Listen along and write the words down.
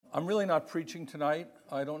I'm really not preaching tonight.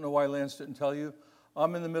 I don't know why Lance didn't tell you.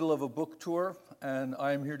 I'm in the middle of a book tour, and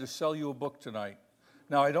I am here to sell you a book tonight.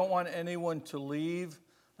 Now, I don't want anyone to leave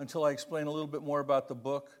until I explain a little bit more about the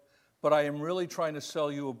book, but I am really trying to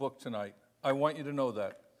sell you a book tonight. I want you to know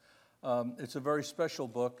that. It's a very special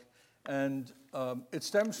book, and it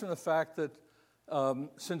stems from the fact that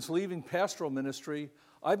since leaving pastoral ministry,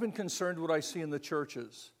 I've been concerned what I see in the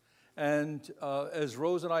churches. And as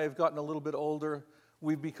Rose and I have gotten a little bit older,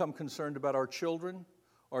 we've become concerned about our children,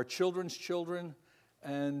 our children's children,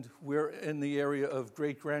 and we're in the area of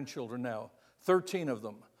great-grandchildren now, 13 of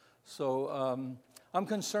them. So I'm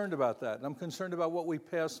concerned about that, and I'm concerned about what we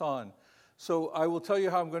pass on. So I will tell you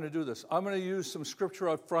how I'm going to do this. I'm going to use some scripture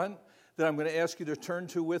up front that I'm going to ask you to turn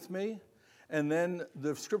to with me, and then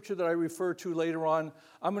the scripture that I refer to later on,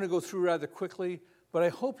 I'm going to go through rather quickly, but I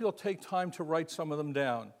hope you'll take time to write some of them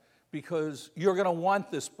down, because you're going to want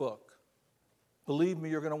this book. Believe me,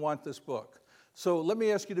 you're going to want this book. So let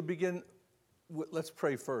me ask you to begin. Let's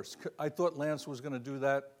pray first. I thought Lance was going to do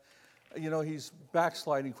that. You know, he's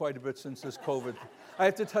backsliding quite a bit since this COVID. I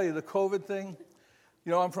have to tell you, the COVID thing,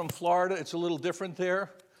 you know, I'm from Florida. It's a little different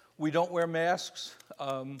there. We don't wear masks.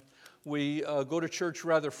 We go to church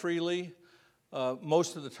rather freely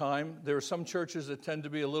most of the time. There are some churches that tend to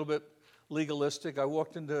be a little bit legalistic. I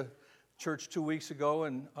walked into church 2 weeks ago,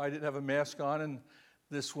 and I didn't have a mask on, and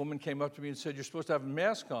this woman came up to me and said, "You're supposed to have a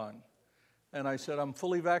mask on." And I said, "I'm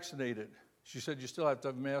fully vaccinated." She said, "You still have to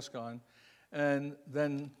have a mask on." And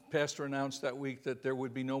then pastor announced that week that there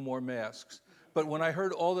would be no more masks. But when I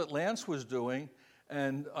heard all that Lance was doing,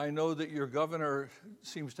 and I know that your governor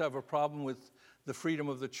seems to have a problem with the freedom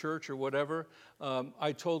of the church or whatever,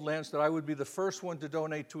 I told Lance that I would be the first one to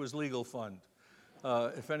donate to his legal fund,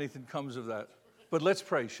 if anything comes of that. But let's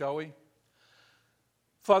pray, shall we?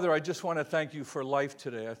 Father, I just want to thank you for life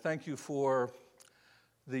today. I thank you for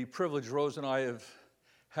the privilege Rose and I have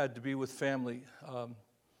had to be with family.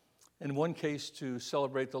 In one case, to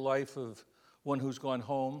celebrate the life of one who's gone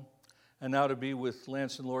home, and now to be with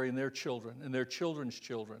Lance and Lori and their children and their children's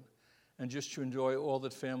children, and just to enjoy all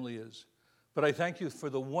that family is. But I thank you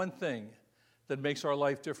for the one thing that makes our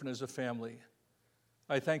life different as a family.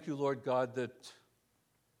 I thank you, Lord God, that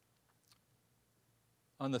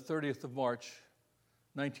on the 30th of March,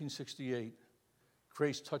 1968,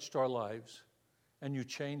 grace touched our lives, and you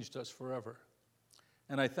changed us forever.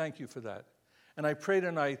 And I thank you for that. And I pray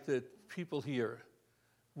tonight that people here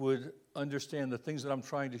would understand the things that I'm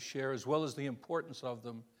trying to share, as well as the importance of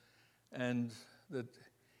them, and that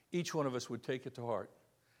each one of us would take it to heart.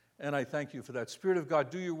 And I thank you for that. Spirit of God,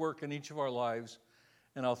 do your work in each of our lives,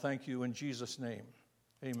 and I'll thank you in Jesus' name.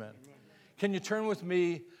 Amen. Amen. Can you turn with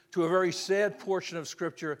me to a very sad portion of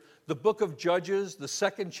Scripture, the book of Judges, the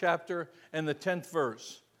 2nd chapter, and the 10th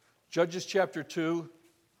verse. Judges chapter 2,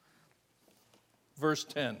 verse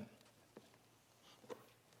 10.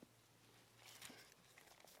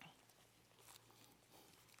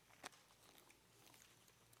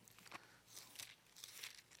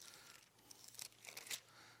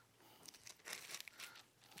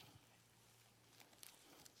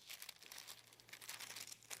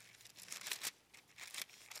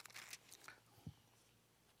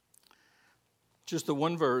 Just the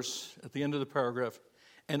one verse at the end of the paragraph.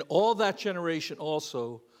 And all that generation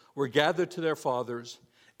also were gathered to their fathers,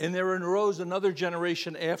 and there arose another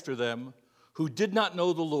generation after them who did not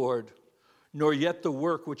know the Lord, nor yet the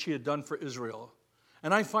work which he had done for Israel.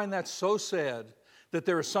 And I find that so sad that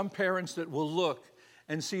there are some parents that will look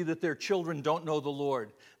and see that their children don't know the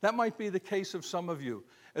Lord. That might be the case of some of you.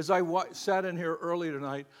 As I sat in here early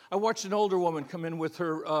tonight, I watched an older woman come in with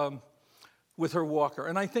her walker.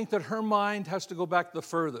 And I think that her mind has to go back the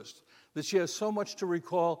furthest, that she has so much to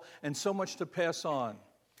recall and so much to pass on.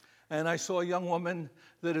 And I saw a young woman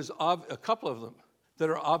that is, a couple of them, that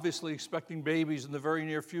are obviously expecting babies in the very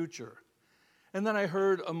near future. And then I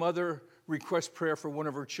heard a mother request prayer for one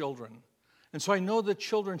of her children. And so I know that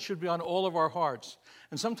children should be on all of our hearts.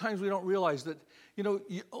 And sometimes we don't realize that, you know,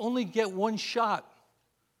 you only get one shot,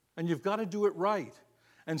 and you've got to do it right.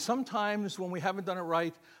 And sometimes when we haven't done it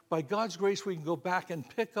right, by God's grace, we can go back and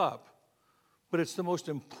pick up. But it's the most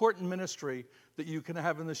important ministry that you can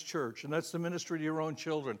have in this church, and that's the ministry to your own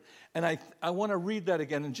children. And I want to read that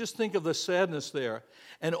again, and just think of the sadness there.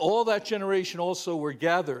 And all that generation also were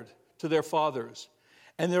gathered to their fathers.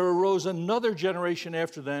 And there arose another generation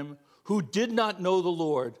after them who did not know the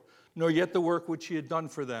Lord, nor yet the work which he had done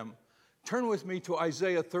for them. Turn with me to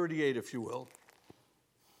Isaiah 38, if you will.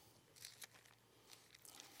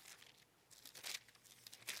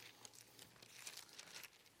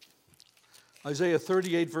 Isaiah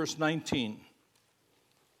 38, verse 19.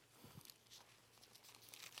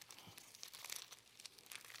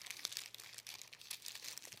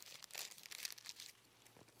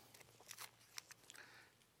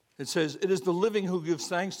 It says, "It is the living who gives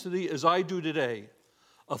thanks to thee as I do today.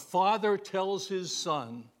 A father tells his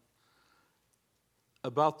son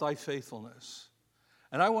about thy faithfulness."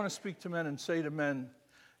 And I want to speak to men and say to men,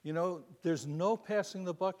 there's no passing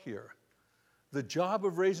the buck here. The job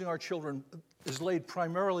of raising our children is laid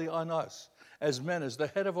primarily on us as men, as the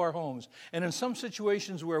head of our homes. And in some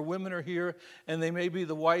situations where women are here and they may be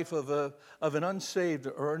the wife of an unsaved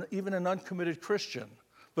or even an uncommitted Christian,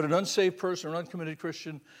 but an unsaved person or an uncommitted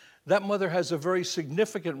Christian, that mother has a very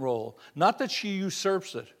significant role. Not that she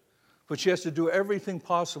usurps it, but she has to do everything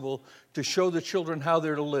possible to show the children how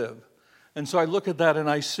they're to live. And so I look at that and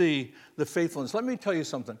I see the faithfulness. Let me tell you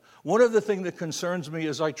something. One of the things that concerns me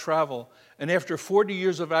as I travel, and after 40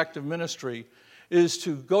 years of active ministry, is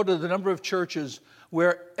to go to the number of churches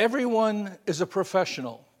where everyone is a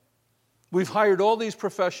professional. We've hired all these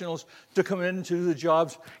professionals to come in to do the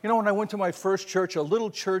jobs. When I went to my first church, a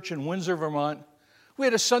little church in Windsor, Vermont, we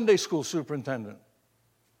had a Sunday school superintendent.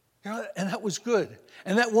 And that was good.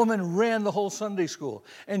 And that woman ran the whole Sunday school.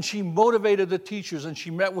 And she motivated the teachers and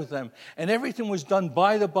she met with them. And everything was done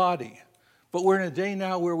by the body. But we're in a day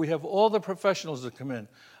now where we have all the professionals that come in.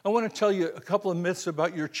 I want to tell you a couple of myths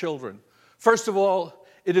about your children. First of all,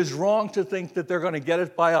 it is wrong to think that they're going to get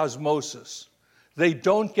it by osmosis. They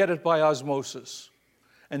don't get it by osmosis.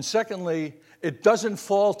 And secondly, it doesn't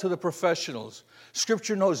fall to the professionals.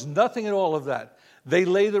 Scripture knows nothing at all of that. They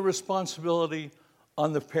lay the responsibility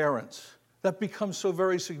on the parents. That becomes so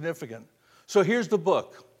very significant. So here's the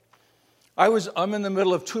book. I'm in the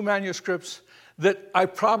middle of 2 manuscripts that I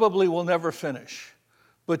probably will never finish,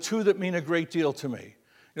 but 2 that mean a great deal to me.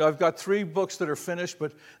 I've got 3 books that are finished,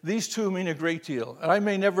 but these 2 mean a great deal, and I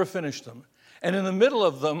may never finish them. And in the middle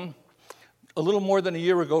of them, a little more than a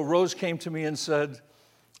year ago, Rose came to me and said,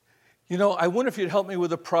 I wonder if you'd help me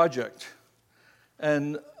with a project.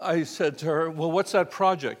 And I said to her, well, what's that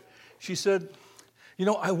project? She said,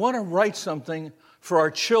 I want to write something for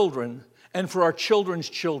our children and for our children's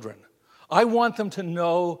children. I want them to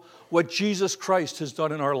know what Jesus Christ has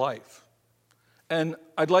done in our life. And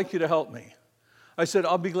I'd like you to help me. I said,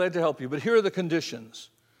 I'll be glad to help you, but here are the conditions.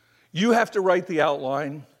 You have to write the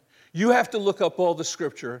outline. You have to look up all the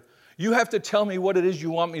scripture. You have to tell me what it is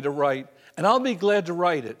you want me to write, and I'll be glad to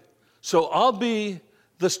write it. So I'll be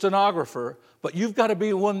the stenographer, but you've got to be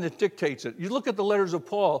the one that dictates it. You look at the letters of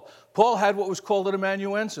Paul. Paul had what was called an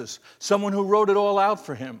amanuensis, someone who wrote it all out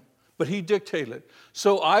for him, but he dictated it.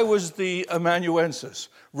 So I was the amanuensis.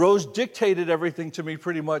 Rose dictated everything to me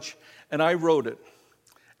pretty much, and I wrote it.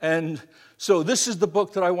 And so this is the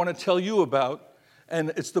book that I want to tell you about,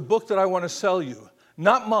 and it's the book that I want to sell you.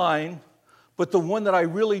 Not mine, but the one that I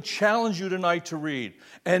really challenge you tonight to read.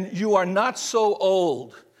 And you are not so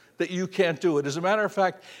old that you can't do it. As a matter of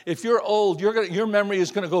fact, if you're old, your memory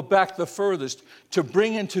is going to go back the furthest to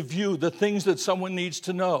bring into view the things that someone needs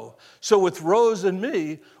to know. So with Rose and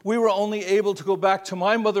me, we were only able to go back to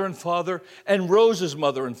my mother and father and Rose's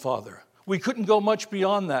mother and father. We couldn't go much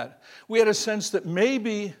beyond that. We had a sense that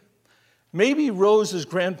maybe Rose's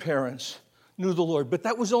grandparents knew the Lord, but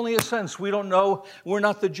that was only a sense. We don't know. We're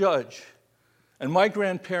not the judge. And my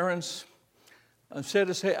grandparents, I'm sad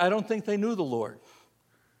to say, I don't think they knew the Lord.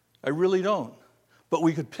 I really don't. But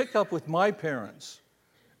we could pick up with my parents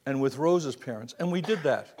and with Rose's parents, and we did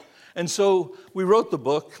that. And so we wrote the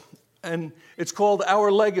book, and it's called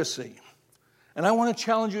Our Legacy. And I want to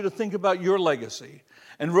challenge you to think about your legacy.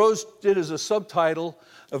 And Rose did as a subtitle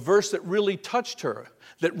a verse that really touched her,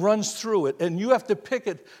 that runs through it, and you have to pick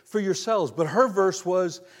it for yourselves. But her verse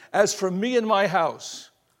was, "As for me and my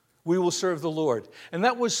house, we will serve the Lord." And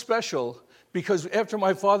that was special because after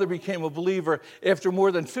my father became a believer, after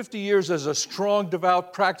more than 50 years as a strong,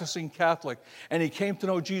 devout, practicing Catholic, and he came to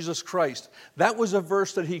know Jesus Christ, that was a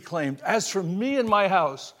verse that he claimed. "As for me and my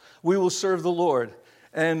house, we will serve the Lord."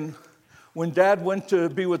 And when Dad went to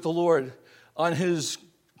be with the Lord, on his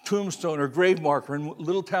tombstone or grave marker in a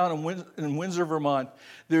little town in Windsor, Vermont,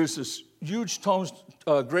 there's this huge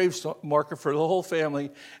grave marker for the whole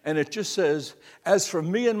family, and it just says, "As for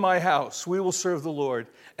me and my house, we will serve the Lord."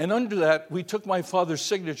 And under that, we took my father's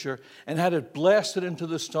signature and had it blasted into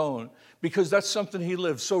the stone because that's something he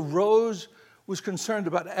lived. So Rose was concerned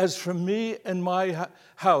about, "As for me and my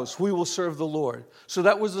house, we will serve the Lord." So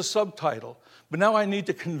that was the subtitle. But now I need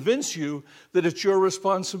to convince you that it's your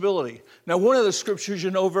responsibility. Now, one of the scriptures you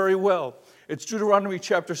know very well, it's Deuteronomy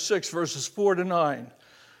chapter 6, verses 4 to 9,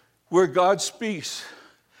 where God speaks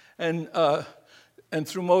and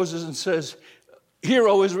through Moses and says, Hear,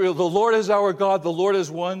 O Israel, the Lord is our God, the Lord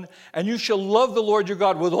is one, and you shall love the Lord your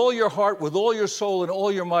God with all your heart, with all your soul, and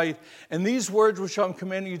all your might. And these words which I'm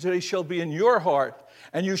commanding you today shall be in your heart,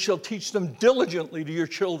 and you shall teach them diligently to your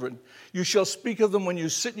children. You shall speak of them when you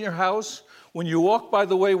sit in your house, when you walk by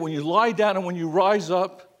the way, when you lie down, and when you rise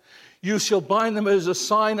up. You shall bind them as a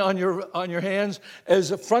sign on your hands,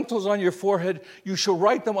 as frontals on your forehead. You shall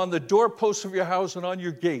write them on the doorposts of your house and on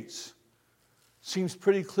your gates. Seems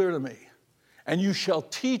pretty clear to me. And you shall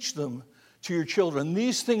teach them to your children,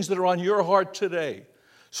 these things that are on your heart today.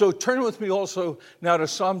 So turn with me also now to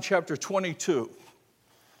Psalm chapter 22.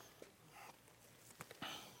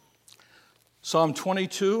 Psalm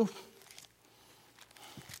 22.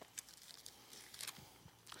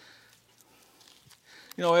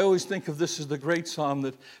 You know, I always think of this as the great psalm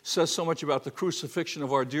that says so much about the crucifixion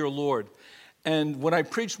of our dear Lord. And when I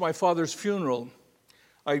preached my father's funeral,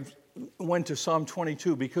 I went to Psalm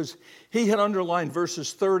 22 because he had underlined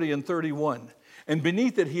verses 30 and 31. And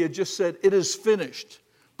beneath it, he had just said, "It is finished."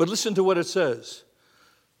 But listen to what it says.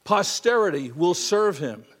 Posterity will serve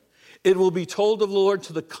him. It will be told of the Lord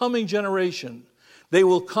to the coming generation. They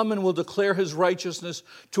will come and will declare his righteousness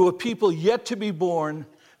to a people yet to be born,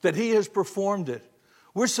 that he has performed it.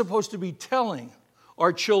 We're supposed to be telling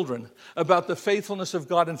our children about the faithfulness of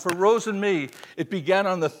God. And for Rose and me, it began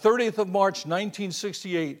on the 30th of March,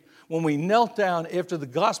 1968, when we knelt down after the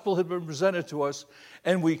gospel had been presented to us,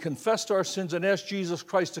 and we confessed our sins and asked Jesus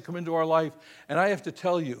Christ to come into our life. And I have to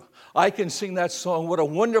tell you, I can sing that song, what a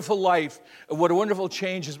wonderful life, what a wonderful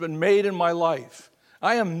change has been made in my life.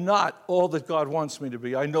 I am not all that God wants me to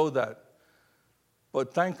be, I know that.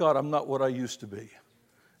 But thank God I'm not what I used to be.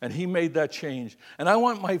 And he made that change. And I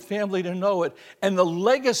want my family to know it. And the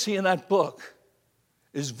legacy in that book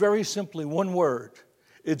is very simply one word.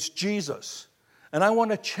 It's Jesus. And I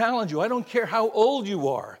want to challenge you. I don't care how old you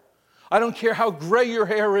are. I don't care how gray your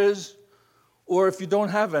hair is or if you don't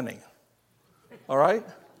have any. All right?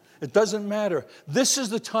 It doesn't matter. This is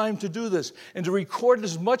the time to do this and to record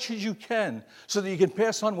as much as you can so that you can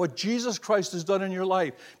pass on what Jesus Christ has done in your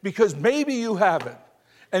life. Because maybe you haven't.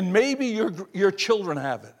 And maybe your children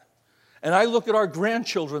have it. And I look at our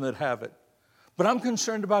grandchildren that have it. But I'm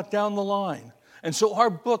concerned about down the line. And so our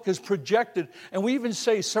book is projected, and we even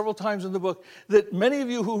say several times in the book that many of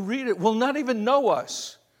you who read it will not even know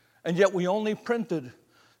us, and yet we only printed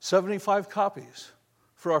 75 copies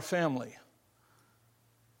for our family.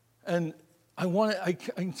 And I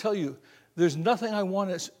can tell you, there's nothing I want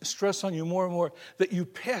to stress on you more and more, that you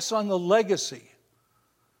pass on the legacy.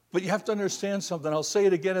 But you have to understand something. I'll say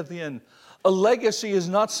it again at the end. A legacy is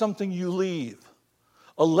not something you leave.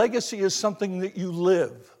 A legacy is something that you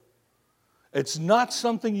live. It's not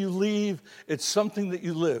something you leave, it's something that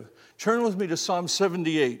you live. Turn with me to Psalm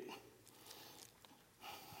 78.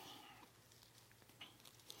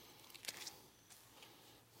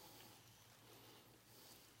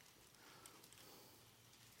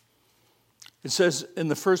 It says in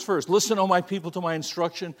the first verse, "Listen, O my people, to my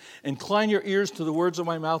instruction. Incline your ears to the words of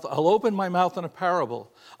my mouth. I'll open my mouth in a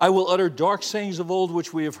parable. I will utter dark sayings of old,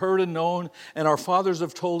 which we have heard and known, and our fathers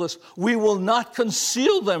have told us. We will not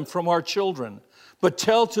conceal them from our children, but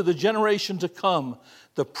tell to the generation to come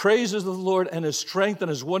the praises of the Lord and his strength and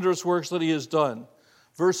his wondrous works that he has done."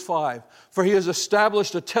 Verse 5, "For he has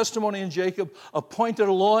established a testimony in Jacob, appointed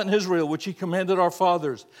a law in Israel, which he commanded our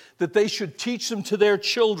fathers, that they should teach them to their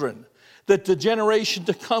children, that the generation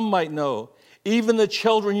to come might know, even the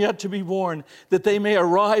children yet to be born, that they may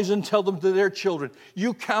arise and tell them to their children."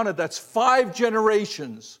 You count it, that's 5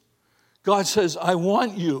 generations. God says, I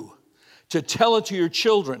want you to tell it to your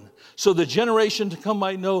children, so the generation to come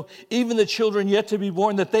might know, even the children yet to be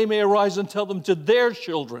born, that they may arise and tell them to their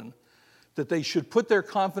children, that they should put their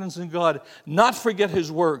confidence in God, not forget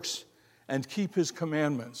his works, and keep his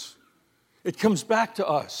commandments. It comes back to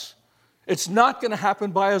us. It's not going to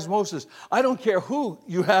happen by osmosis. I don't care who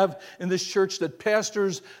you have in this church that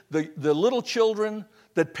pastors the little children,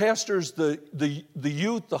 that pastors the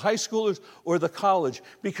youth, the high schoolers, or the college,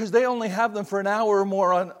 because they only have them for an hour or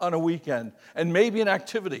more on a weekend, and maybe an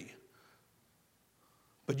activity.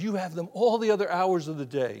 But you have them all the other hours of the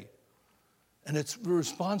day, and its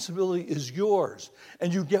responsibility is yours.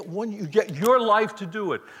 And you get your life to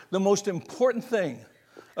do it. The most important thing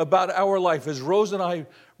about our life is Rose and I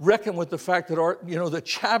reckon with the fact that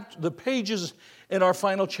the pages in our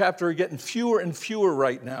final chapter are getting fewer and fewer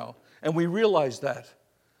right now, and we realize that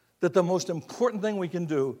the most important thing we can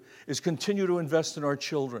do is continue to invest in our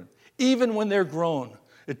children, even when they're grown.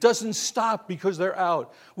 It doesn't stop because they're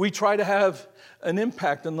out. We try to have an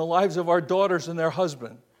impact on the lives of our daughters and their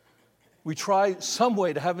husband. We try some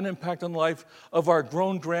way to have an impact on the life of our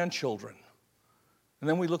grown grandchildren. And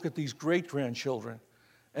then we look at these great-grandchildren,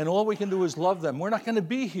 and all we can do is love them. We're not going to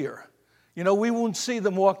be here. You know, we won't see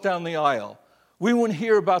them walk down the aisle. We won't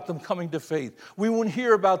hear about them coming to faith. We won't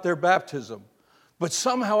hear about their baptism. But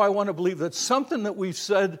somehow I want to believe that something that we've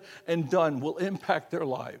said and done will impact their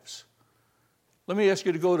lives. Let me ask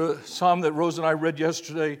you to go to a psalm that Rose and I read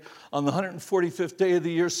yesterday on the 145th day of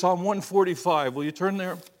the year, Psalm 145. Will you turn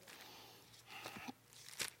there?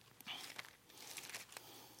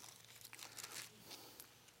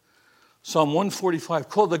 Psalm 145,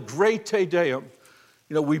 called the Great Te Deum.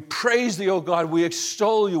 You know, we praise thee, O God, we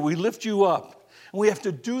extol you, we lift you up. And we have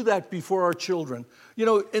to do that before our children. You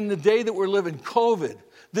know, in the day that we're living, COVID,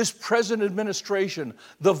 this present administration,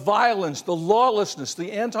 the violence, the lawlessness,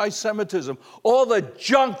 the anti-Semitism, all the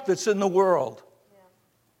junk that's in the world. Yeah.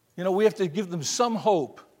 You know, we have to give them some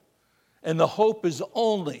hope. And the hope is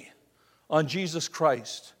only on Jesus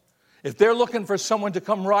Christ. If they're looking for someone to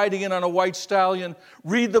come riding in on a white stallion,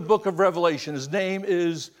 read the book of Revelation. His name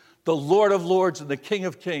is the Lord of Lords and the King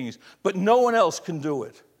of Kings. But no one else can do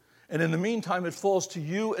it. And in the meantime, it falls to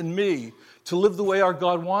you and me to live the way our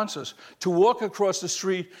God wants us, to walk across the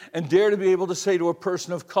street and dare to be able to say to a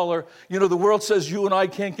person of color, you know, the world says you and I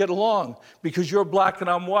can't get along because you're black and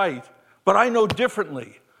I'm white. But I know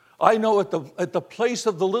differently. I know at the place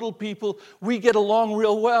of the little people, we get along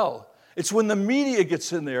real well. It's when the media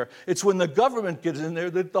gets in there, it's when the government gets in there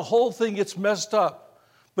that the whole thing gets messed up.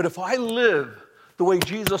 But if I live the way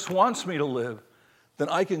Jesus wants me to live, then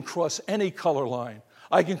I can cross any color line.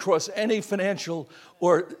 I can cross any financial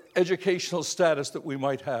or educational status that we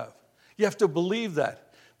might have. You have to believe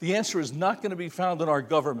that. The answer is not going to be found in our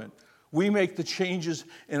government. We make the changes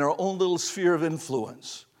in our own little sphere of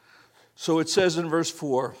influence. So it says in verse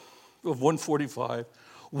 4 of 145,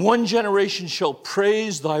 one generation shall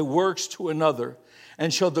praise thy works to another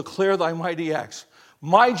and shall declare thy mighty acts.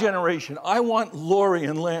 My generation, I want Lori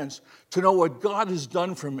and Lance to know what God has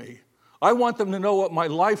done for me. I want them to know what my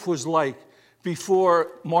life was like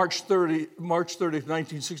before March 30th,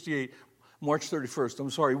 1968, March 31st,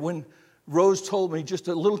 I'm sorry, when Rose told me just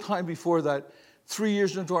a little time before that, 3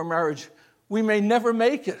 years into our marriage, we may never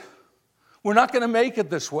make it. We're not going to make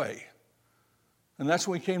it this way. And that's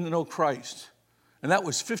when we came to know Christ. And that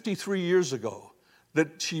was 53 years ago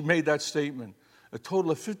that she made that statement. A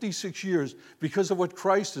total of 56 years because of what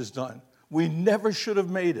Christ has done. We never should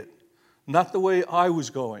have made it. Not the way I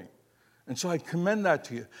was going. And so I commend that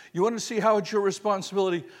to you. You want to see how it's your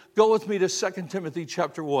responsibility? Go with me to 2 Timothy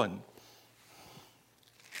chapter 1.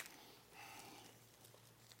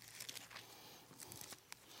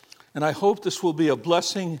 And I hope this will be a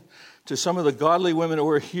blessing to some of the godly women who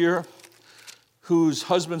are here whose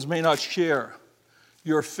husbands may not share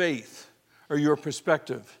your faith or your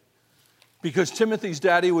perspective. Because Timothy's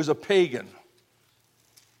daddy was a pagan.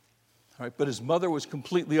 Right, but his mother was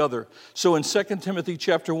completely other. So in 2 Timothy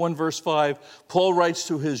chapter 1, verse 5, Paul writes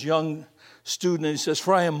to his young student, and he says,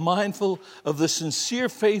 for I am mindful of the sincere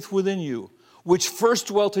faith within you, which first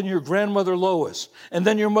dwelt in your grandmother Lois, and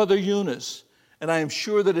then your mother Eunice, and I am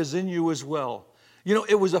sure that is in you as well. You know,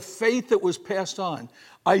 it was a faith that was passed on.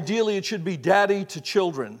 Ideally, it should be daddy to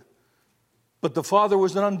children. But the father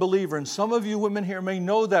was an unbeliever, and some of you women here may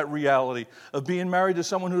know that reality of being married to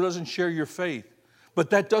someone who doesn't share your faith.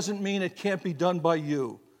 But that doesn't mean it can't be done by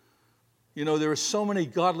you. You know, there are so many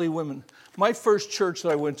godly women. My first church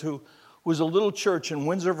that I went to was a little church in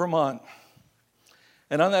Windsor, Vermont.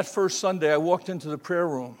 And on that first Sunday, I walked into the prayer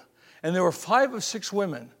room, and there were 5 or 6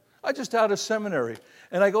 women. I just out of seminary,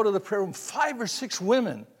 and I go to the prayer room, 5 or 6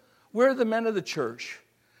 women. Where are the men of the church?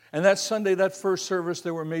 And that Sunday, that first service,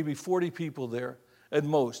 there were maybe 40 people there at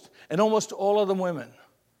most, and almost all of them women.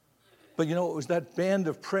 But you know, it was that band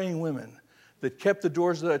of praying women that kept the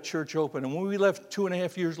doors of that church open. And when we left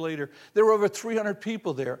 2.5 years later, there were over 300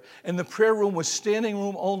 people there. And the prayer room was standing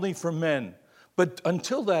room only for men. But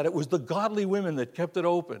until that, it was the godly women that kept it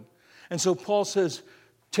open. And so Paul says,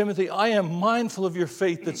 Timothy, I am mindful of your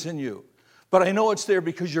faith that's in you. But I know it's there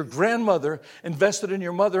because your grandmother invested in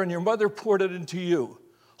your mother, and your mother poured it into you.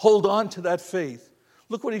 Hold on to that faith.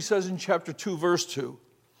 Look what he says in chapter 2, verse 2.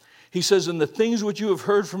 He says, and the things which you have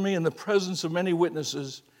heard from me in the presence of many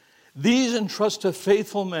witnesses, these entrust to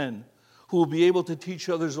faithful men who will be able to teach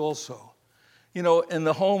others also. You know, in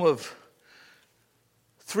the home of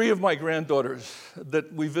 3 of my granddaughters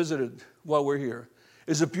that we visited while we're here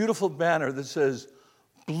is a beautiful banner that says,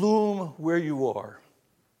 bloom where you are.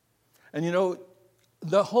 And you know,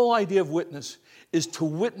 the whole idea of witness is to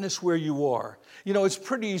witness where you are. You know, it's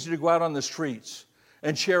pretty easy to go out on the streets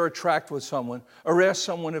and share a tract with someone or ask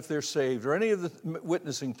someone if they're saved or any of the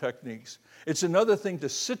witnessing techniques. It's another thing to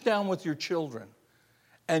sit down with your children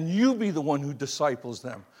and you be the one who disciples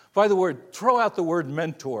them. By the word, throw out the word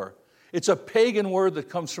mentor. It's a pagan word that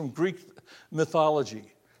comes from Greek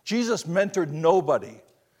mythology. Jesus mentored nobody.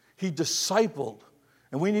 He discipled.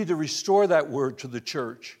 And we need to restore that word to the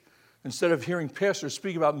church instead of hearing pastors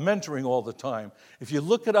speak about mentoring all the time. If you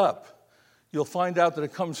look it up, you'll find out that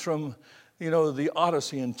it comes from, the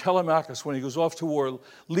Odyssey and Telemachus when he goes off to war,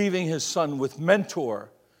 leaving his son with Mentor.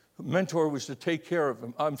 Mentor was to take care of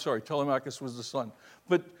him. I'm sorry, Telemachus was the son.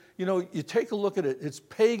 But, you take a look at it. It's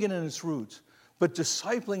pagan in its roots. But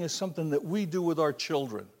discipling is something that we do with our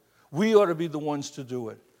children. We ought to be the ones to do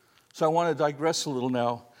it. So I want to digress a little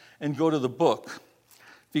now and go to the book.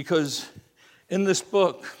 Because in this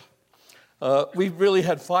book, we really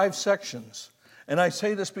had 5 sections. And I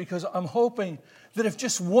say this because I'm hoping that if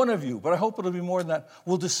just one of you, but I hope it'll be more than that,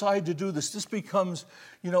 will decide to do this becomes,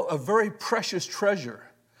 a very precious treasure.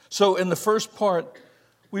 So in the first part,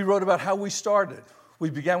 we wrote about how we started. We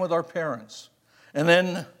began with our parents. And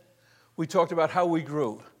then we talked about how we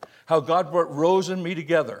grew, how God brought Rose and me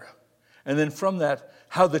together. And then from that,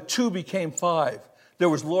 how the 2 became 5. There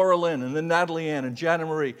was Laura Lynn, and then Natalie Ann, and Jana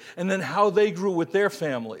Marie, and then how they grew with their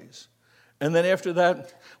families. And then after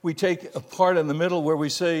that, we take a part in the middle where we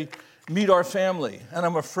say, meet our family. And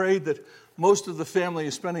I'm afraid that most of the family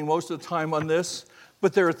is spending most of the time on this,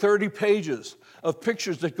 but there are 30 pages of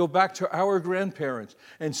pictures that go back to our grandparents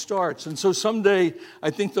and starts. And so someday, I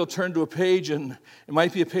think they'll turn to a page, and it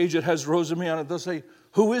might be a page that has Rose and me on it. They'll say,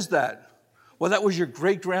 who is that? Well, that was your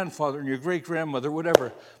great-grandfather and your great-grandmother,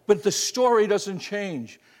 whatever. But the story doesn't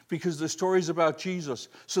change because the story's about Jesus.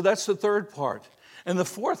 So that's the third part. And the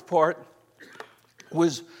fourth part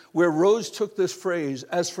was where Rose took this phrase,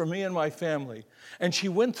 as for me and my family, and she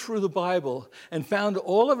went through the Bible and found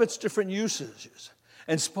all of its different usages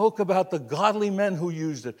and spoke about the godly men who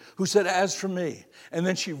used it, who said, as for me. And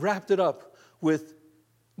then she wrapped it up with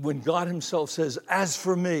when God himself says, as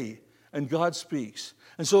for me, and God speaks.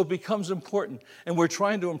 And so it becomes important. And we're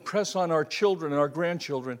trying to impress on our children and our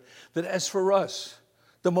grandchildren that as for us,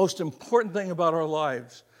 the most important thing about our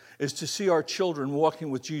lives is to see our children walking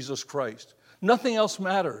with Jesus Christ. Nothing else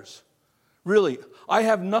matters. Really, I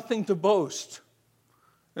have nothing to boast.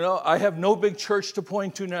 I have no big church to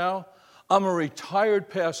point to now. I'm a retired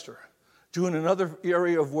pastor doing another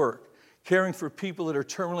area of work, caring for people that are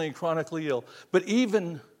terminally and chronically ill. But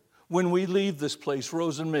even when we leave this place,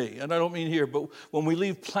 Rose and me, and I don't mean here, but when we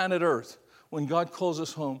leave planet Earth, when God calls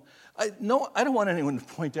us home, I don't want anyone to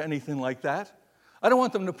point to anything like that. I don't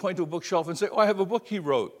want them to point to a bookshelf and say, I have a book he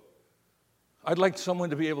wrote. I'd like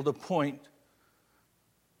someone to be able to point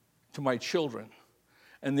to my children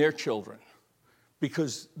and their children,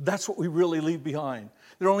 because that's what we really leave behind.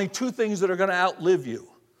 There are only 2 things that are going to outlive you: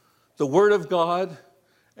 the Word of God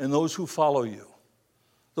and those who follow you.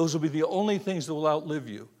 Those will be the only things that will outlive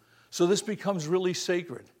you. So this becomes really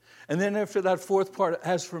sacred. And then after that fourth part,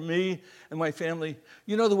 as for me and my family,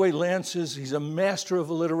 you know the way Lance is, he's a master of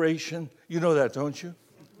alliteration. You know that, don't you?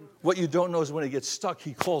 What you don't know is when he gets stuck,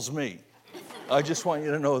 he calls me. I just want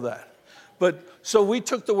you to know that. But so we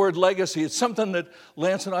took the word legacy. It's something that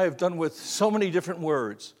Lance and I have done with so many different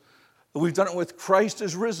words. We've done it with Christ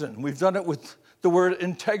is risen. We've done it with the word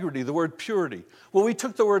integrity, the word purity. Well, we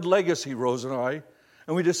took the word legacy, Rose and I,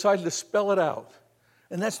 and we decided to spell it out.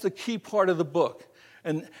 And that's the key part of the book.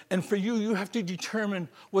 And for you, you have to determine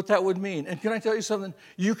what that would mean. And can I tell you something?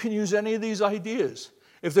 You can use any of these ideas.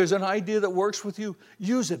 If there's an idea that works with you,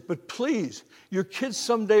 use it. But please, your kids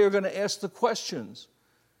someday are going to ask the questions.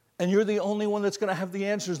 And you're the only one that's going to have the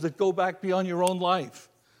answers that go back beyond your own life.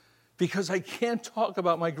 Because I can't talk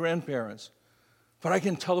about my grandparents, but I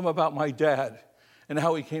can tell them about my dad and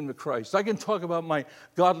how he came to Christ. I can talk about my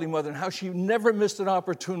godly mother and how she never missed an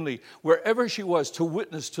opportunity, wherever she was, to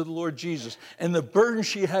witness to the Lord Jesus and the burden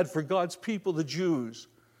she had for God's people, the Jews.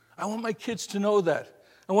 I want my kids to know that.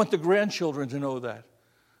 I want the grandchildren to know that.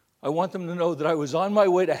 I want them to know that I was on my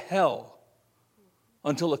way to hell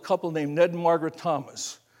until a couple named Ned and Margaret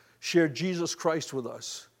Thomas shared Jesus Christ with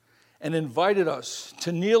us and invited us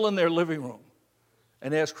to kneel in their living room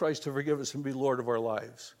and ask Christ to forgive us and be Lord of our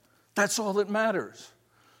lives. That's all that matters.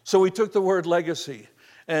 So we took the word legacy,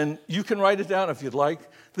 and you can write it down if you'd like.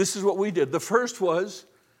 This is what we did. The first was,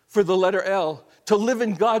 for the letter L, to live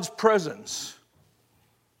in God's presence.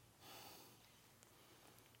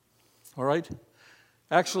 All right?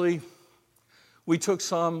 Actually, we took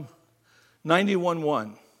Psalm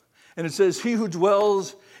 91:1, and it says, he who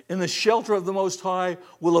dwells in the shelter of the Most High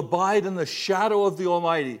will abide in the shadow of the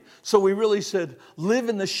Almighty. So we really said, live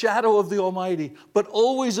in the shadow of the Almighty, but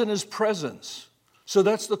always in His presence. So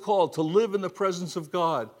that's the call, to live in the presence of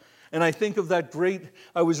God. And I think of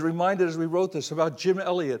I was reminded as we wrote this about Jim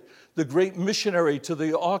Elliot, the great missionary to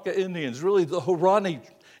the Auca Indians, really the Huaorani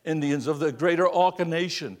Indians of the greater Auca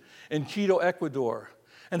nation in Quito, Ecuador,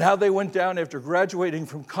 and how they went down after graduating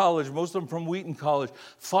from college, most of them from Wheaton College,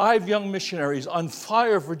 5 young missionaries on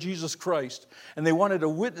fire for Jesus Christ, and they wanted to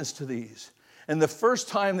witness to these. And the first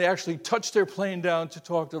time they actually touched their plane down to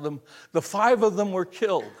talk to them, the 5 of them were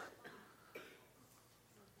killed.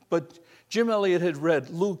 But Jim Elliot had read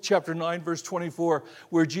Luke chapter 9, verse 24,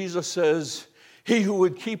 where Jesus says, "He who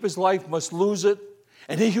would keep his life must lose it,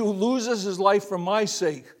 and he who loses his life for my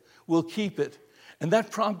sake will keep it." And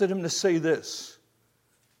that prompted him to say this: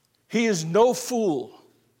 "He is no fool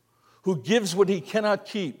who gives what he cannot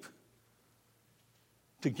keep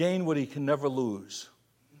to gain what he can never lose."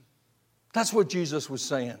 That's what Jesus was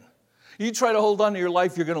saying. You try to hold on to your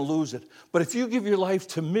life, you're going to lose it. But if you give your life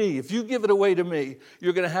to me, if you give it away to me,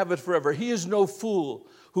 you're going to have it forever. He is no fool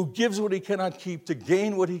who gives what he cannot keep to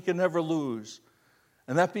gain what he can never lose.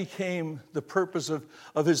 And that became the purpose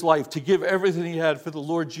of his life, to give everything he had for the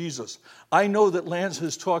Lord Jesus. I know that Lance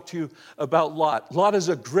has talked to you about Lot. Lot is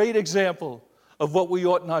a great example of what we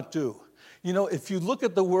ought not do. You know, if you look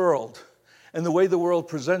at the world and the way the world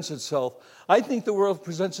presents itself, I think the world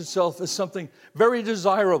presents itself as something very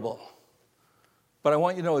desirable. But I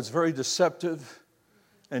want you to know it's very deceptive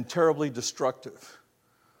and terribly destructive.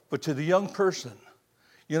 But to the young person,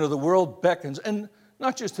 you know, the world beckons, and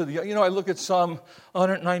not just to the young. You know, I look at Psalm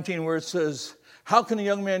 119 where it says, "How can a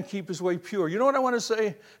young man keep his way pure?" You know what I want to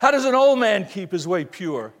say? How does an old man keep his way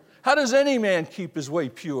pure? How does any man keep his way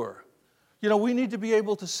pure? You know, we need to be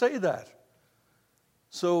able to say that.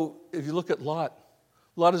 So if you look at Lot,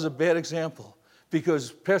 Lot is a bad example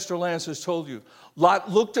because Pastor Lance has told you,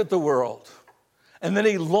 Lot looked at the world. And then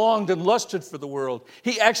he longed and lusted for the world.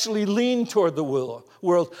 He actually leaned toward the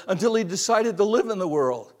world until he decided to live in the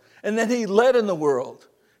world. And then he led in the world.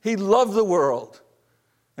 He loved the world.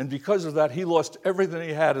 And because of that, he lost everything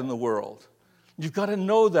he had in the world. You've got to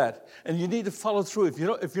know that. And you need to follow through. If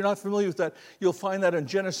you're not familiar with that, you'll find that in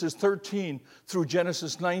Genesis 13 through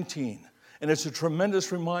Genesis 19. And it's a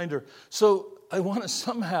tremendous reminder. So I want us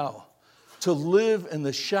somehow to live in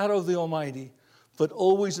the shadow of the Almighty, but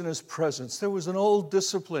always in his presence. There was an old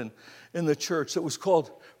discipline in the church that was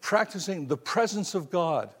called practicing the presence of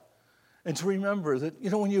God. And to remember that,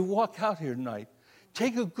 you know, when you walk out here tonight,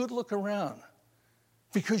 take a good look around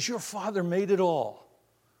because your Father made it all.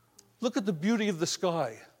 Look at the beauty of the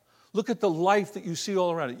sky. Look at the life that you see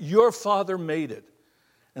all around it. Your Father made it.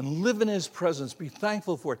 And live in his presence. Be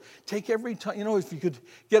thankful for it. Take every time, you know, if you could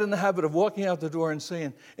get in the habit of walking out the door and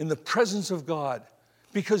saying, "In the presence of God,"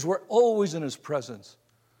 because we're always in his presence,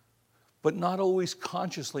 but not always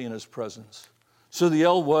consciously in his presence. So the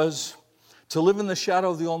L was to live in the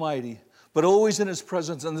shadow of the Almighty, but always in his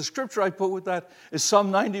presence. And the scripture I put with that is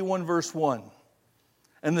Psalm 91, verse 1.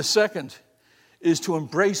 And the second is to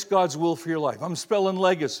embrace God's will for your life. I'm spelling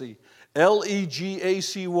legacy,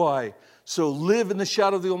 Legacy. So live in the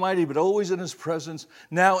shadow of the Almighty, but always in his presence.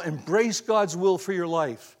 Now embrace God's will for your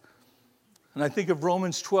life. And I think of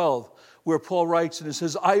Romans 12, where Paul writes and it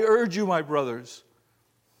says, "I urge you, my brothers,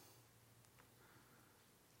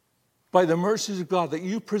 by the mercies of God, that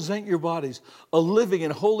you present your bodies a living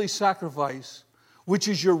and holy sacrifice, which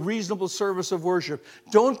is your reasonable service of worship.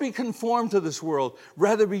 Don't be conformed to this world.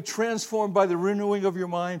 Rather be transformed by the renewing of your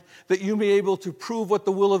mind, that you may be able to prove what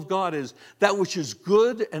the will of God is, that which is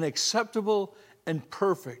good and acceptable and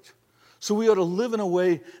perfect." So we ought to live in a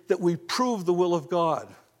way that we prove the will of God.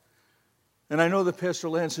 And I know that Pastor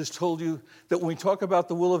Lance has told you that when we talk about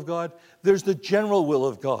the will of God, there's the general will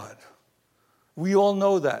of God. We all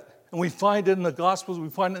know that. And we find it in the Gospels, we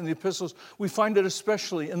find it in the epistles, we find it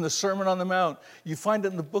especially in the Sermon on the Mount. You find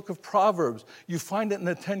it in the book of Proverbs. You find it in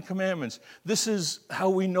the Ten Commandments. This is how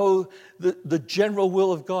we know the general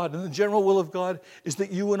will of God. And the general will of God is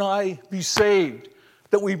that you and I be saved,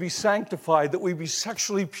 that we be sanctified, that we be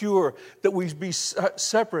sexually pure, that we be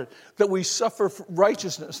separate, that we suffer for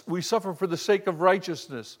righteousness, we suffer for the sake of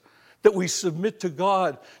righteousness, that we submit to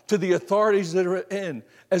God, to the authorities that are in,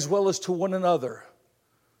 as well as to one another.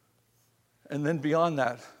 And then beyond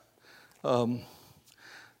that,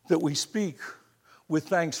 that we speak with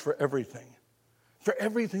thanks for everything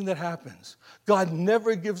that happens. God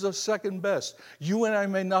never gives us second best. You and I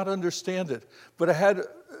may not understand it, but I had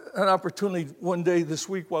an opportunity one day this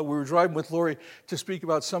week while we were driving with Lori to speak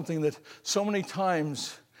about something that so many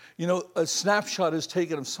times, you know, a snapshot is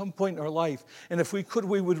taken of some point in our life, and if we could,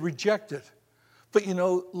 we would reject it. But, you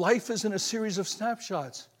know, life isn't a series of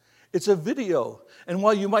snapshots. It's a video. And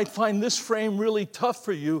while you might find this frame really tough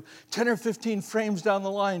for you, 10 or 15 frames down the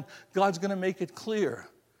line, God's going to make it clear.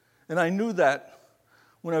 And I knew that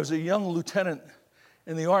when I was a young lieutenant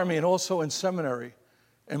in the Army and also in seminary.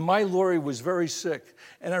 And my Lori was very sick.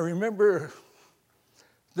 And I remember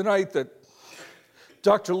the night that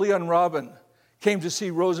Dr. Leon Robin came to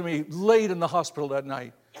see Rosamie late in the hospital that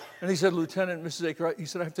night. And he said, Lieutenant, Mrs. Aker, he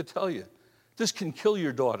said, I have to tell you, this can kill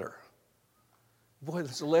your daughter. Boy,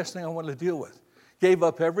 that's the last thing I wanted to deal with. Gave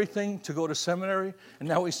up everything to go to seminary, and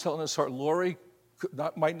now he's telling us our Lori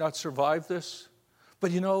might not survive this.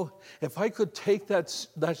 But you know, if I could take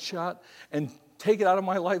that shot and take it out of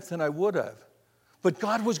my life, then I would have. But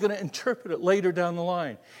God was going to interpret it later down the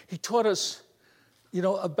line. He taught us,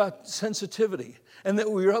 about sensitivity, and that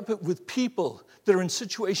we were up with people that are in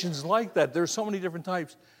situations like that. There are so many different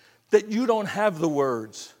types that you don't have the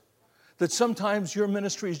words. That sometimes your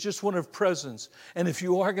ministry is just one of presence. And if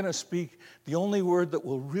you are going to speak, the only word that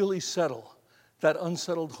will really settle that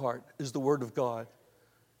unsettled heart is the word of God.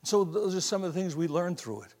 So those are some of the things we learn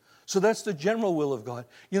through it. So that's the general will of God.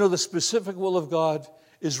 The specific will of God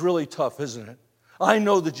is really tough, isn't it? I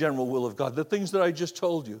know the general will of God, the things that I just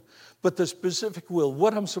told you. But the specific will,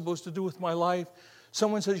 what I'm supposed to do with my life,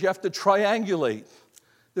 someone says you have to triangulate.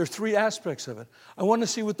 There are three aspects of it. I want to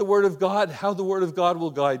see with the Word of God how the Word of God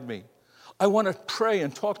will guide me. I want to pray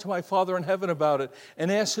and talk to my Father in heaven about it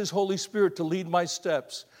and ask His Holy Spirit to lead my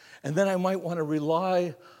steps. And then I might want to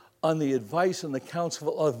rely on the advice and the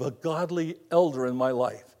counsel of a godly elder in my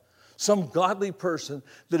life. Some godly person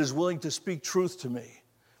that is willing to speak truth to me.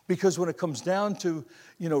 Because when it comes down to,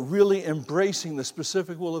 really embracing the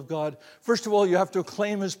specific will of God, first of all, you have to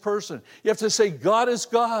acclaim His person. You have to say, God is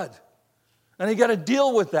God. And you got to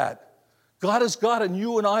deal with that. God is God and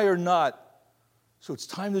you and I are not. So it's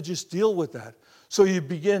time to just deal with that. So you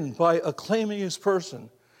begin by acclaiming His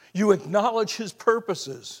person. You acknowledge His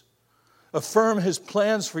purposes. Affirm His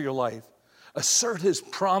plans for your life. Assert His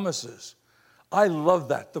promises. I love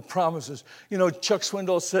that, the promises. Chuck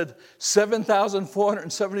Swindoll said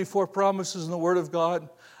 7,474 promises in the Word of God.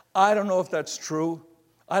 I don't know if that's true.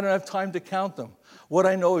 I don't have time to count them. What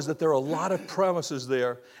I know is that there are a lot of promises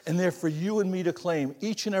there, and they're for you and me to claim,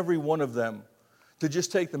 each and every one of them. To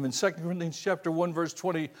just take them. In 2 Corinthians chapter 1, verse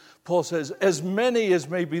 20, Paul says, as many as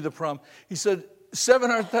may be the promise. He said,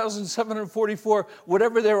 700,744,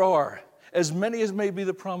 whatever there are, as many as may be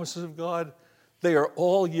the promises of God, they are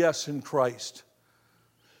all yes in Christ.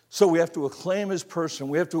 So we have to acclaim His person.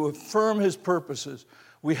 We have to affirm His purposes.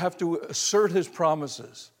 We have to assert His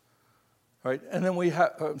promises. Right? And then we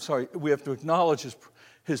have to acknowledge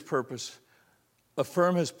His purpose.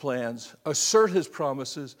 Affirm His plans, assert His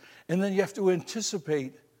promises, and then you have to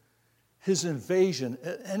anticipate His invasion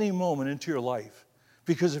at any moment into your life.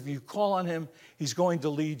 Because if you call on Him, He's going to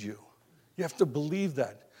lead you. You have to believe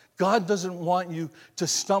that. God doesn't want you to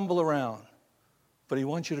stumble around, but He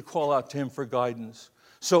wants you to call out to Him for guidance.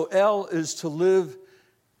 So L is to live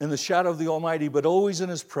in the shadow of the Almighty, but always in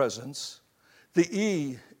His presence. The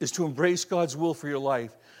E is to embrace God's will for your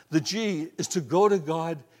life. The G is to go to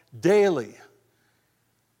God daily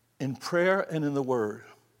in prayer and in the Word.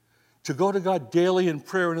 To go to God daily in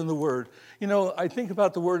prayer and in the Word. I think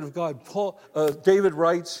about the Word of God. David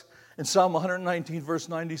writes in Psalm 119, verse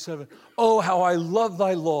 97, oh, how I love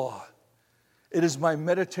thy law. It is my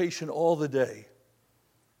meditation all the day.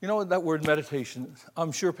 You know what that word meditation,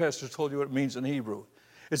 I'm sure Pastor told you what it means in Hebrew.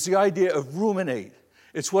 It's the idea of ruminate.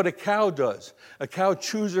 It's what a cow does. A cow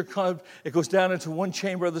chews her cud. It goes down into one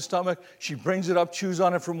chamber of the stomach. She brings it up, chews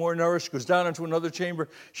on it for more nourish. Goes down into another chamber.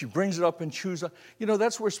 She brings it up and chews on it.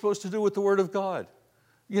 That's what we're supposed to do with the Word of God.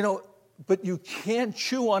 But you can't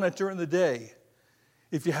chew on it during the day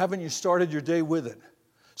if you haven't started your day with it.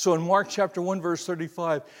 So in Mark chapter 1, verse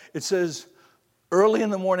 35, it says, early in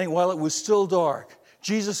the morning while it was still dark,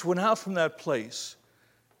 Jesus went out from that place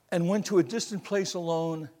and went to a distant place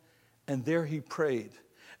alone, and there He prayed.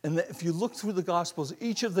 And if you look through the Gospels,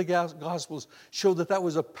 each of the Gospels show that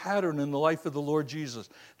was a pattern in the life of the Lord Jesus,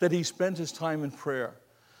 that He spent His time in prayer.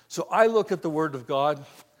 So I look at the Word of God.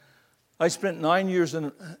 I spent 9 years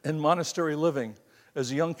in monastery living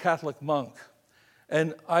as a young Catholic monk,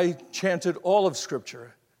 and I chanted all of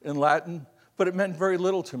Scripture in Latin, but it meant very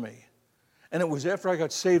little to me. And it was after I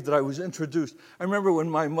got saved that I was introduced. I remember when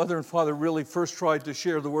my mother and father really first tried to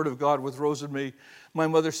share the Word of God with Rose and me, my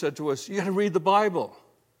mother said to us, you got to read the Bible.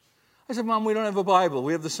 I said, Mom, we don't have a Bible.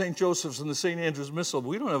 We have the St. Joseph's and the St. Andrew's Missal, but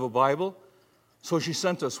we don't have a Bible. So she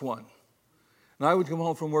sent us one. And I would come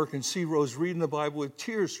home from work and see Rose reading the Bible with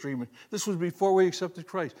tears streaming. This was before we accepted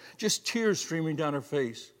Christ. Just tears streaming down her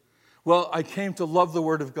face. Well, I came to love the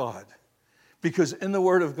Word of God. Because in the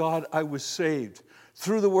Word of God, I was saved.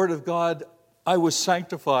 Through the Word of God, I was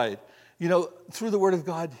sanctified. Through the Word of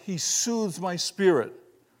God, He soothes my spirit.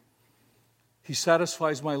 He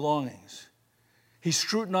satisfies my longings. He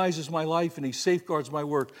scrutinizes my life and he safeguards my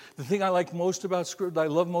work. The thing I like most about Scripture, that I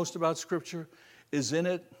love most about Scripture, is in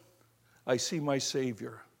it I see my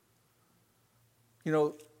Savior. You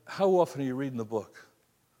know, how often are you reading the book?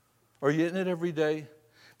 Are you in it every day?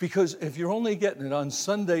 Because if you're only getting it on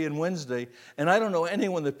Sunday and Wednesday, and I don't know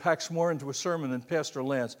anyone that packs more into a sermon than Pastor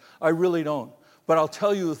Lance, I really don't. But I'll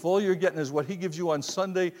tell you, if all you're getting is what he gives you on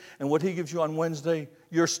Sunday and what he gives you on Wednesday,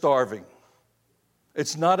 you're starving.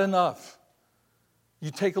 It's not enough. You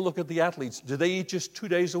take a look at the athletes. Do they eat just 2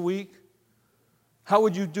 days a week? How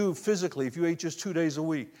would you do physically if you ate just 2 days a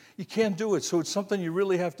week? You can't do it. So it's something you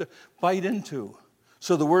really have to bite into.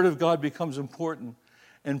 So the Word of God becomes important.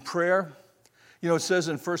 And prayer, you know, it says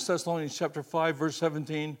in 1 Thessalonians chapter 5, verse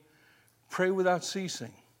 17, pray without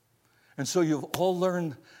ceasing. And so you've all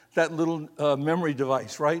learned that little memory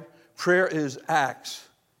device, right? Prayer is acts.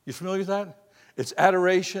 You familiar with that? It's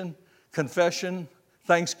adoration, confession,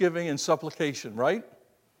 thanksgiving, and supplication, right?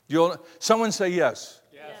 Someone say yes.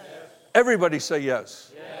 Yes. Everybody say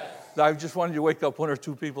yes. Yes. I just wanted you to wake up one or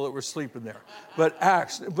two people that were sleeping there. But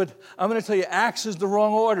acts. But I'm going to tell you, acts is the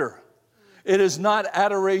wrong order. It is not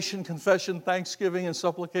adoration, confession, thanksgiving, and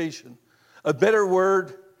supplication. A better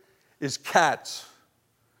word is cats.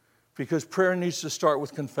 Because prayer needs to start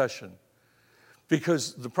with confession.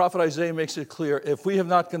 Because the prophet Isaiah makes it clear, if we have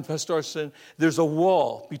not confessed our sin, there's a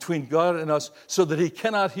wall between God and us so that he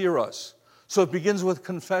cannot hear us. So it begins with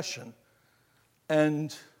confession.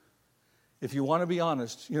 And if you want to be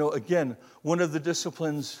honest, you know, again, one of the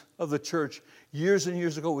disciplines of the church years and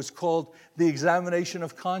years ago was called the examination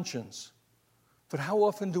of conscience. But how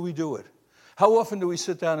often do we do it? How often do we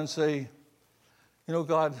sit down and say, you know,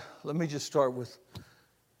 God, let me just start with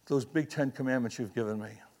those big 10 commandments you've given me.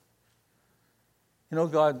 You know,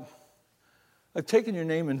 God, I've taken your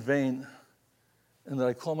name in vain and that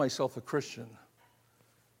I call myself a Christian,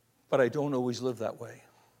 but I don't always live that way.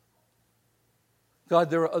 God,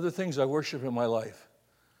 there are other things I worship in my life.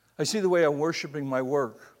 I see the way I'm worshiping my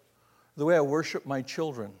work, the way I worship my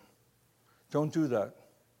children. Don't do that.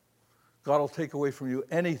 God will take away from you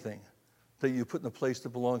anything that you put in the place that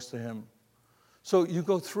belongs to him. So you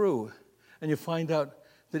go through and you find out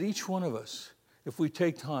that each one of us, if we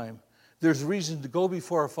take time, there's reason to go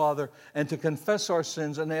before our Father and to confess our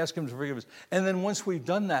sins and ask him to forgive us. And then once we've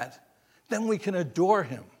done that, then we can adore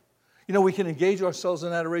him. You know, we can engage ourselves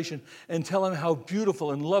in adoration and tell him how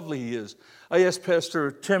beautiful and lovely he is. I asked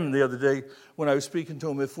Pastor Tim the other day when I was speaking to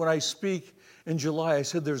him, if when I speak in July, I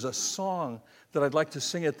said there's a song that I'd like to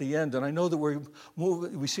sing at the end. And I know that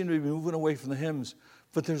we seem to be moving away from the hymns,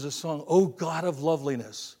 but there's a song, O God of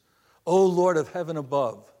loveliness, O Lord of heaven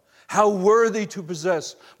above, how worthy to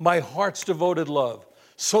possess my heart's devoted love.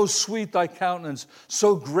 So sweet thy countenance,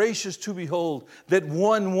 so gracious to behold, that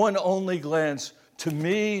one only glance to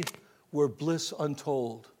me were bliss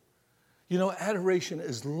untold. You know, adoration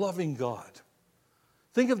is loving God.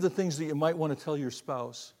 Think of the things that you might want to tell your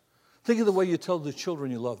spouse. Think of the way you tell the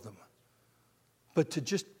children you love them. But to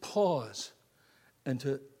just pause and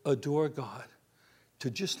to adore God, to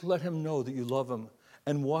just let him know that you love him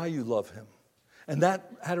and why you love him. And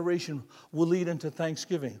that adoration will lead into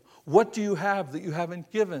thanksgiving. What do you have that you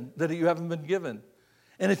haven't been given?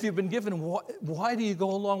 And if you've been given, why do you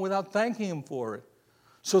go along without thanking him for it?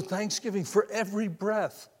 So thanksgiving for every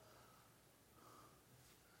breath.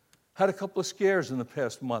 Had a couple of scares in the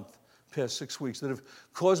past 6 weeks that have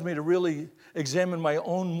caused me to really examine my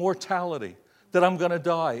own mortality, that I'm going to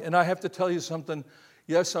die. And I have to tell you something.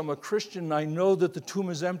 Yes, I'm a Christian, and I know that the tomb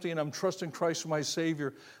is empty, and I'm trusting Christ for my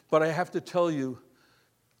Savior. But I have to tell you,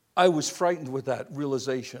 I was frightened with that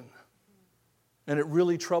realization. And it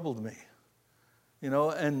really troubled me. You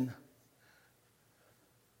know, and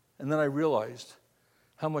then I realized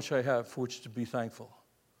how much I have for which to be thankful.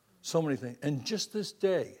 So many things. And just this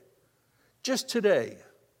day, just today,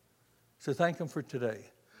 to thank him for today.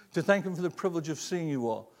 To thank him for the privilege of seeing you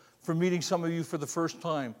all. For meeting some of you for the first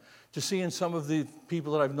time, to seeing some of the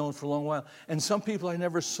people that I've known for a long while, and some people I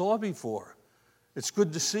never saw before. It's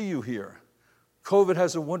good to see you here. COVID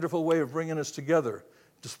has a wonderful way of bringing us together,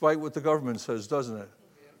 despite what the government says, doesn't it?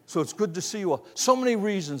 So it's good to see you all. So many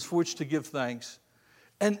reasons for which to give thanks.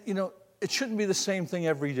 And, you know, it shouldn't be the same thing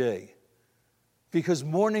every day. Because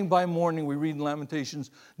morning by morning, we read in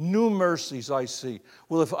Lamentations, new mercies I see.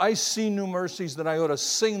 Well, if I see new mercies, then I ought to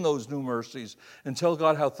sing those new mercies and tell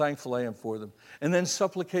God how thankful I am for them. And then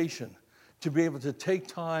supplication, to be able to take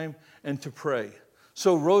time and to pray.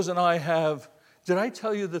 So Rose and I have, did I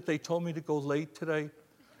tell you that they told me to go late today?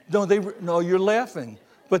 No, you're laughing,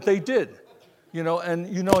 but they did. You know,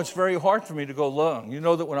 and you know it's very hard for me to go long. You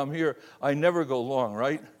know that when I'm here, I never go long,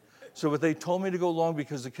 right? but they told me to go long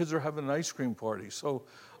because the kids are having an ice cream party. So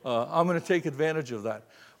I'm going to take advantage of that.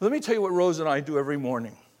 Let me tell you what Rose and I do every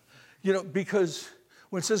morning. Because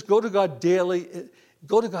when it says go to God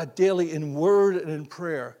daily in word and in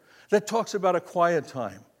prayer, that talks about a quiet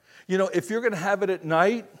time. If you're going to have it at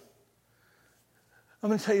night, I'm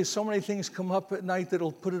going to tell you so many things come up at night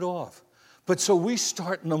that'll put it off. But so we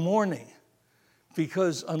start in the morning,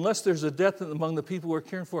 because unless there's a death among the people we're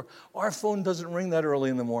caring for, our phone doesn't ring that early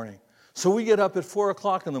in the morning. So we get up at 4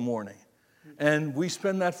 o'clock in the morning, and we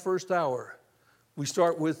spend that first hour. We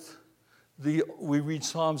start with we read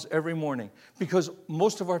Psalms every morning, because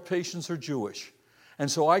most of our patients are Jewish. And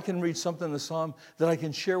so I can read something in the Psalm that I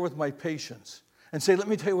can share with my patients and say, let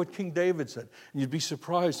me tell you what King David said. And you'd be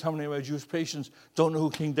surprised how many of my Jewish patients don't know who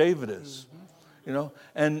King David is.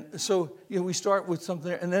 And so we start with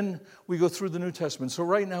something, and then we go through the New Testament. So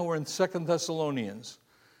right now we're in 2 Thessalonians,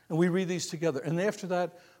 and we read these together. And after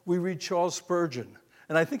that, we read Charles Spurgeon.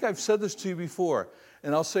 And I think I've said this to you before,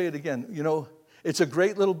 and I'll say it again. It's a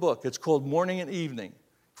great little book. It's called Morning and Evening.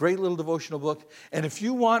 Great little devotional book. And if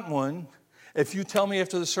you want one, if you tell me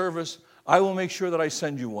after the service, I will make sure that I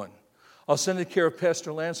send you one. I'll send it to care of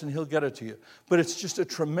Pastor Lance, and he'll get it to you. But it's just a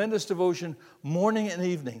tremendous devotion, morning and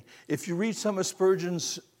evening. If you read some of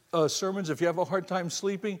Spurgeon's sermons, if you have a hard time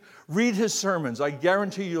sleeping, read his sermons. I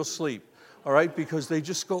guarantee you'll sleep, all right? Because they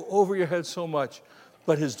just go over your head so much.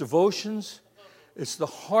 But his devotions, it's the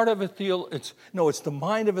heart of it's the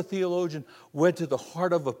mind of a theologian wed to the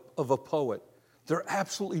heart of a poet. They're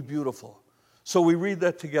absolutely beautiful. So we read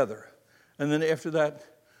that together. And then after that,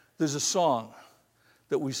 there's a song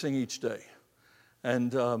that we sing each day.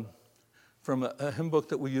 And from a hymn book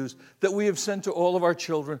that we use, that we have sent to all of our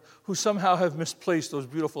children who somehow have misplaced those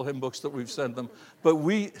beautiful hymn books that we've sent them. But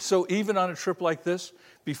so even on a trip like this,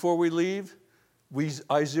 before we leave,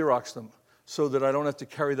 I Xerox them so that I don't have to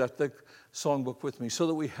carry that thick songbook with me, so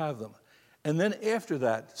that we have them. And then after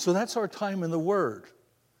that, so that's our time in the Word,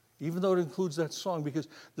 even though it includes that song, because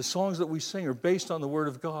the songs that we sing are based on the Word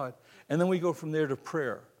of God. And then we go from there to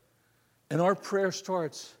prayer. And our prayer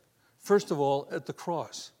starts, first of all, at the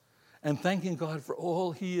cross, and thanking God for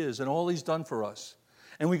all He is and all He's done for us.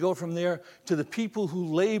 And we go from there to the people who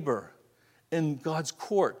labor in God's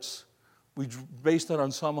courts. We base that on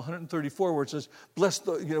Psalm 134, where it says, bless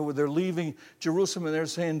where they're leaving Jerusalem, and they're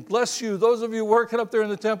saying, bless you, those of you working up there in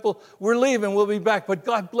the temple, we're leaving, we'll be back, but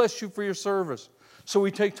God bless you for your service. So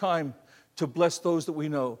we take time to bless those that we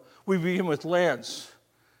know. We begin with Lance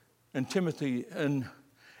and Timothy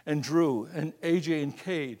and Drew and AJ and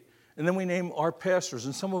Cade. And then we name our pastors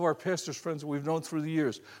and some of our pastors' friends that we've known through the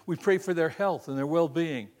years. We pray for their health and their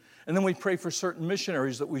well-being. And then we pray for certain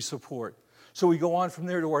missionaries that we support. So we go on from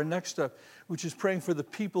there to our next step, which is praying for the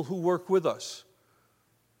people who work with us,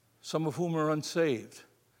 some of whom are unsaved.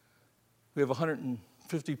 We have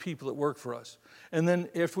 150 people that work for us. And then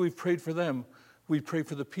after we've prayed for them, we pray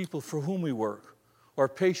for the people for whom we work, our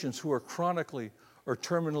patients who are chronically or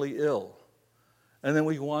terminally ill. And then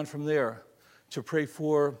we go on from there to pray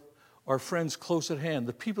for our friends close at hand,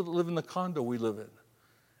 the people that live in the condo we live in,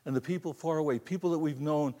 and the people far away, people that we've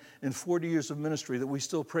known in 40 years of ministry that we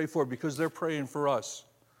still pray for because they're praying for us.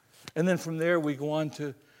 And then from there we go on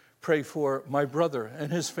to pray for my brother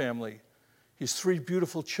and his family. He has 3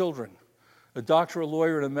 beautiful children, a doctor, a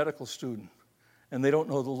lawyer, and a medical student, and they don't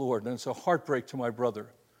know the Lord. And it's a heartbreak to my brother.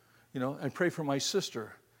 And pray for my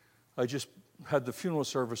sister. I just had the funeral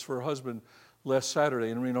service for her husband last Saturday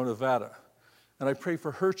in Reno, Nevada. And I pray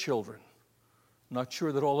for her children. Not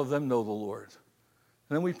sure that all of them know the Lord.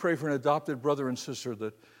 And then we pray for an adopted brother and sister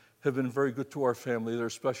that have been very good to our family. They're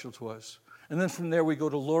special to us. And then from there we go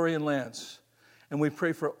to Lori and Lance. And we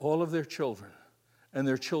pray for all of their children and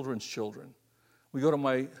their children's children. We go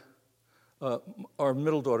to our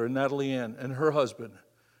middle daughter, Natalie Ann, and her husband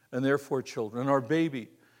and their 4 children. And our baby,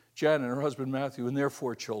 Jan, and her husband, Matthew, and their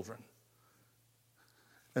 4 children.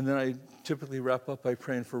 And then I typically wrap up by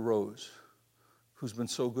praying for Rose, who's been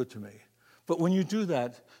so good to me. But when you do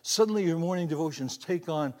that, suddenly your morning devotions take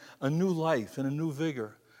on a new life and a new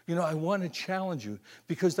vigor. I want to challenge you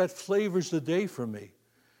because that flavors the day for me.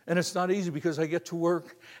 And it's not easy because I get to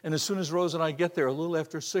work, and as soon as Rose and I get there, a little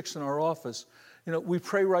after 6 in our office, we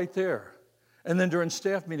pray right there. And then during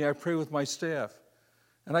staff meeting, I pray with my staff.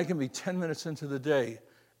 And I can be 10 minutes into the day,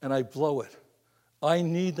 and I blow it. I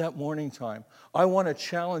need that morning time. I want to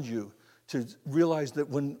challenge you to realize that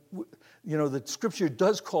when, the Scripture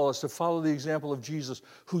does call us to follow the example of Jesus,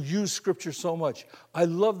 who used Scripture so much. I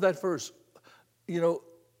love that verse.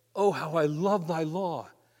 Oh, how I love thy law.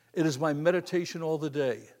 It is my meditation all the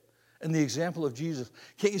day. and the example of Jesus.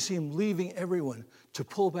 Can't you see him leaving everyone to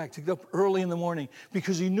pull back, to get up early in the morning,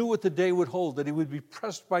 because he knew what the day would hold, that he would be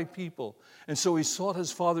pressed by people. And so he sought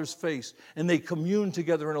his Father's face, and they communed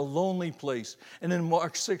together in a lonely place. And in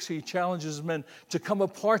Mark 6, he challenges men to come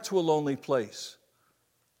apart to a lonely place.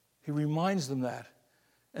 He reminds them that.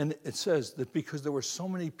 And it says that because there were so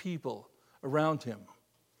many people around him,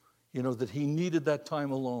 that he needed that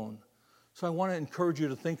time alone. So I want to encourage you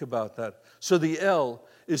to think about that. So the L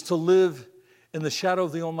is to live in the shadow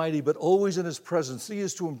of the Almighty, but always in his presence. C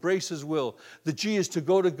is to embrace his will. The G is to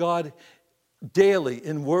go to God daily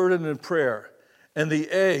in word and in prayer. And the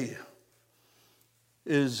A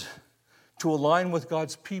is to align with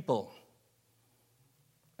God's people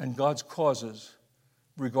and God's causes,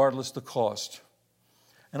 regardless the cost.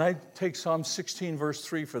 And I take Psalm 16, verse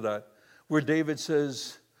 3 for that, where David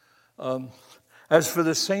says, as for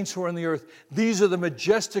the saints who are on the earth, these are the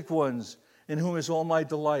majestic ones in whom is all my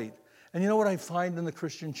delight. And you know what I find in the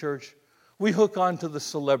Christian church? We hook on to the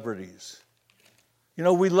celebrities.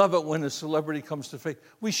 We love it when a celebrity comes to faith.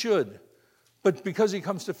 We should. But because he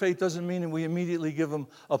comes to faith doesn't mean that we immediately give him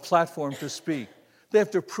a platform to speak. They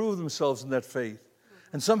have to prove themselves in that faith.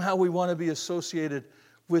 And somehow we want to be associated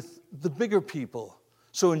with the bigger people.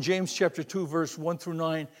 So in James chapter 2, verse 1 through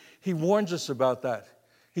 9, he warns us about that.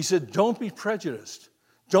 He said, don't be prejudiced.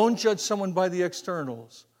 Don't judge someone by the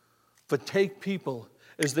externals, but take people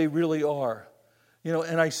as they really are.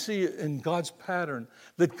 And I see in God's pattern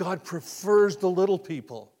that God prefers the little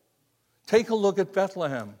people. Take a look at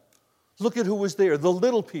Bethlehem. Look at who was there, the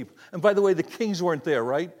little people. And by the way, the kings weren't there,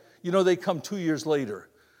 right? They come 2 years later.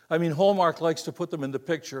 I mean, Hallmark likes to put them in the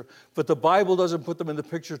picture, but the Bible doesn't put them in the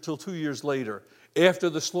picture till 2 years later, after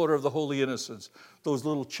the slaughter of the holy innocents, those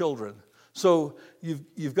little children. So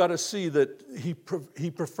you've got to see that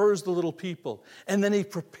he prefers the little people, and then he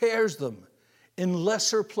prepares them in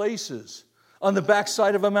lesser places, on the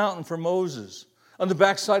backside of a mountain for Moses, on the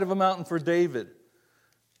backside of a mountain for David.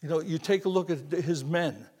 You take a look at his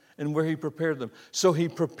men and where he prepared them. So he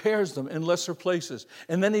prepares them in lesser places,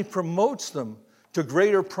 and then he promotes them to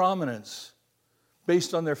greater prominence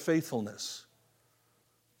based on their faithfulness.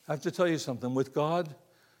 I have to tell you something. With God,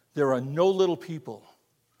 there are no little people.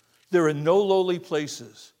 There are no lowly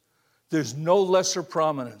places. There's no lesser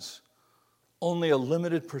prominence, only a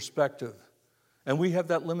limited perspective. And we have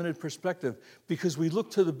that limited perspective because we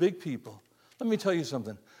look to the big people. Let me tell you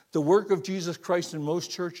something. The work of Jesus Christ in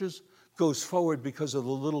most churches goes forward because of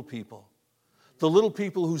the little people. The little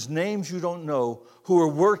people whose names you don't know, who are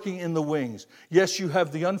working in the wings. Yes, you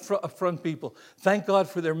have the upfront people. Thank God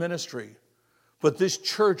for their ministry. But this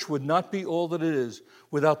church would not be all that it is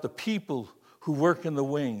without the people who work in the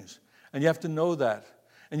wings. And you have to know that.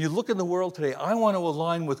 And you look in the world today, I want to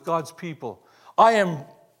align with God's people.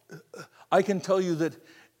 I can tell you that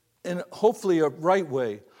in hopefully a right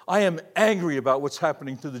way, I am angry about what's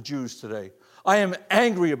happening to the Jews today. I am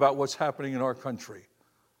angry about what's happening in our country.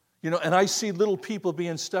 And I see little people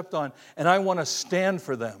being stepped on, and I want to stand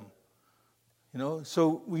for them.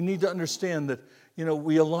 So we need to understand that,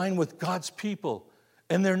 we align with God's people.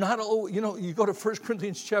 And they're not, you go to 1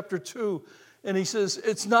 Corinthians chapter 2, and he says,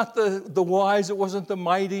 it's not the wise, it wasn't the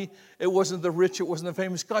mighty, it wasn't the rich, it wasn't the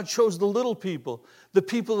famous. God chose the little people, the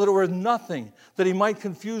people that are nothing, that he might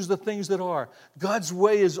confuse the things that are. God's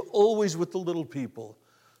way is always with the little people.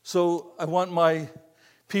 So I want my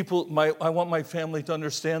family to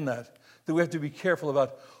understand that we have to be careful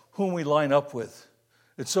about whom we line up with.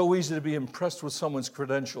 It's so easy to be impressed with someone's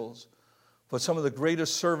credentials, but some of the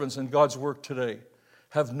greatest servants in God's work today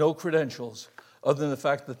have no credentials other than the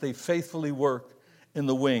fact that they faithfully work in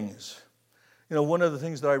the wings. One of the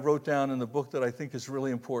things that I wrote down in the book that I think is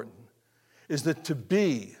really important is that to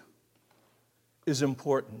be is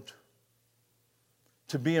important.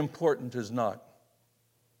 To be important is not.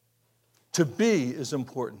 To be is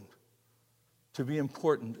important. To be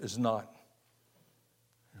important is not.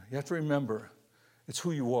 You have to remember, it's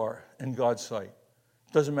who you are in God's sight.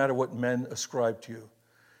 It doesn't matter what men ascribe to you.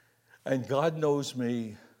 And God knows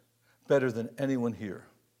me better than anyone here.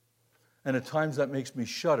 And at times that makes me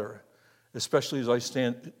shudder, especially as I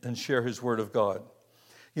stand and share his word of God.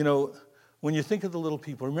 When you think of the little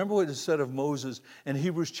people, remember what is said of Moses in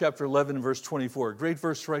Hebrews chapter 11, verse 24. A great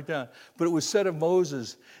verse to write down. But it was said of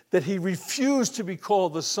Moses that he refused to be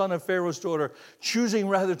called the son of Pharaoh's daughter, choosing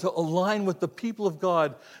rather to align with the people of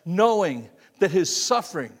God, knowing that his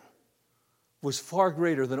suffering was far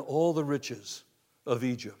greater than all the riches of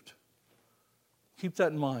Egypt. Keep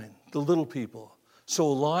that in mind, the little people. So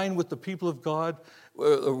align with the people of God,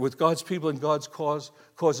 with God's people and God's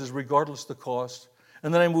causes regardless of the cost.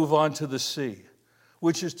 And then I move on to the C,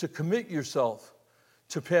 which is to commit yourself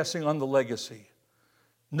to passing on the legacy.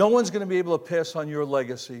 No one's going to be able to pass on your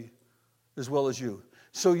legacy as well as you.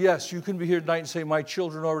 So yes, you can be here tonight and say, my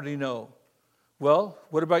children already know. Well,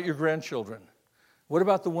 what about your grandchildren? What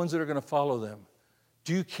about the ones that are going to follow them?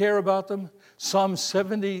 Do you care about them? Psalm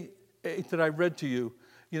 78 that I read to you,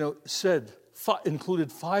 said,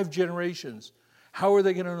 included 5 generations. How are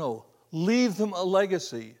they going to know? Leave them a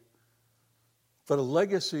legacy. But a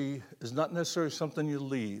legacy is not necessarily something you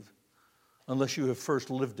leave unless you have first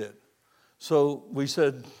lived it. So we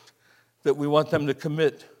said that we want them to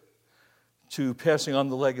commit to passing on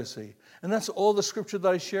the legacy. And that's all the scripture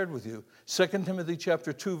that I shared with you. 2 Timothy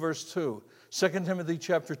chapter 2, verse 2. 2 Timothy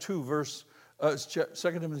chapter 2, 2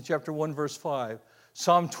 Timothy chapter 1, verse 5.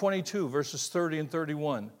 Psalm 22, verses 30 and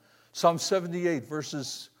 31. Psalm 78,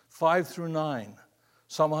 verses 5 through 9.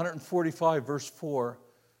 Psalm 145, verse 4.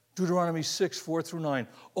 Deuteronomy 6, 4 through 9.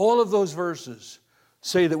 All of those verses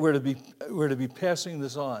say that we're to be passing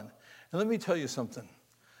this on. And let me tell you something.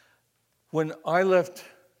 When I left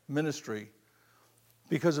ministry,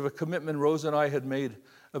 because of a commitment Rose and I had made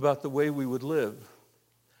about the way we would live,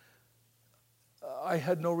 I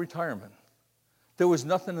had no retirement. There was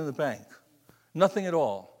nothing in the bank, nothing at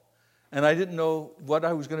all. And I didn't know what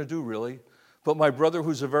I was going to do, really. But my brother,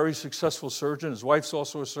 who's a very successful surgeon, his wife's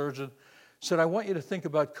also a surgeon, said, I want you to think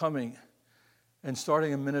about coming and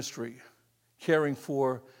starting a ministry, caring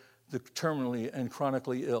for the terminally and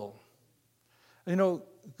chronically ill.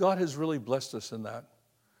 God has really blessed us in that.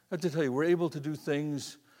 I have to tell you, we're able to do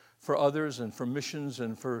things for others and for missions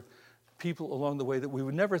and for people along the way that we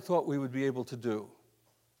would never thought we would be able to do.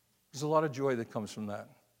 There's a lot of joy that comes from that.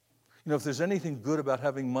 If there's anything good about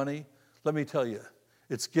having money, let me tell you,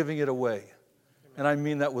 it's giving it away. And I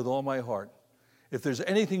mean that with all my heart. If there's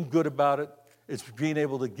anything good about it, it's being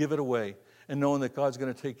able to give it away and knowing that God's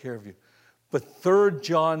going to take care of you. But 3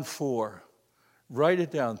 John 4, write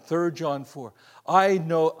it down, 3 John 4.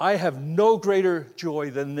 I have no greater joy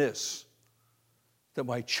than this, that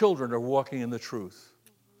my children are walking in the truth.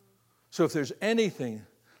 So if there's anything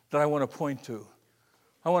that I want to point to,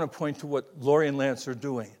 I want to point to what Lori and Lance are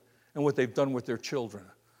doing and what they've done with their children.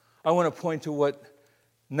 I want to point to what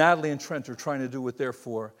Natalie and Trent are trying to do with their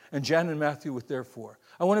 4, and Jan and Matthew with their 4.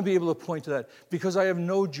 I want to be able to point to that because I have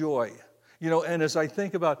no joy. And as I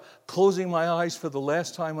think about closing my eyes for the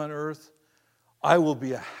last time on earth, I will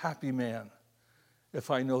be a happy man if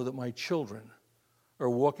I know that my children are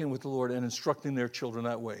walking with the Lord and instructing their children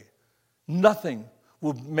that way. Nothing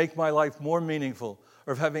will make my life more meaningful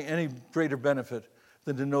or of having any greater benefit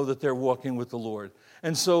than to know that they're walking with the Lord.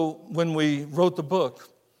 And so when we wrote the book,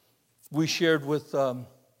 we shared with,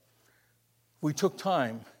 we took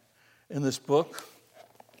time in this book.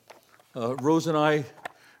 Rose and I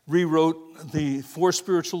rewrote the 4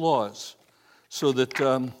 spiritual laws so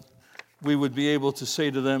that we would be able to say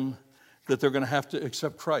to them that they're going to have to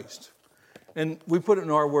accept Christ. And we put it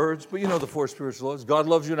in our words, but you know the 4 spiritual laws. God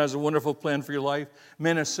loves you and has a wonderful plan for your life.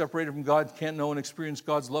 Man is separated from God, can't know and experience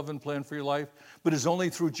God's love and plan for your life. But it's only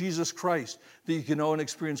through Jesus Christ that you can know and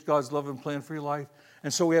experience God's love and plan for your life.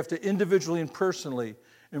 And so we have to individually and personally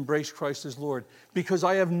embrace Christ as Lord. Because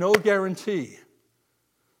I have no guarantee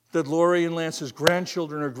that Lori and Lance's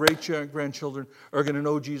grandchildren or great-grandchildren are going to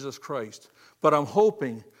know Jesus Christ. But I'm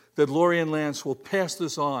hoping that Lori and Lance will pass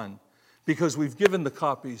this on because we've given the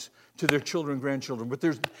copies to their children and grandchildren. But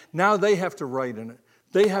now they have to write in it.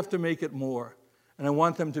 They have to make it more. And I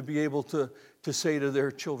want them to be able to say to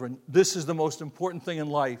their children, this is the most important thing in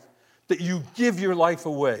life, that you give your life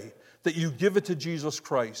away, that you give it to Jesus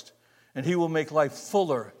Christ, and He will make life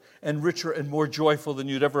fuller and richer and more joyful than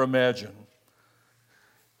you'd ever imagine.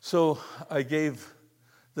 So I gave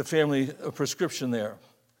the family a prescription there.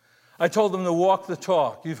 I told them to walk the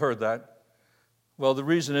talk. You've heard that. Well, the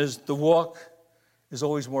reason is the walk is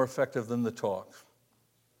always more effective than the talk.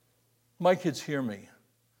 My kids hear me,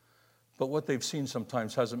 but what they've seen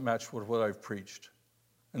sometimes hasn't matched with what I've preached.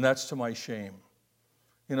 And that's to my shame.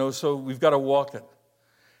 So we've got to walk it.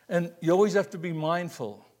 And you always have to be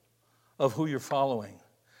mindful of who you're following.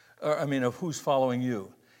 Of who's following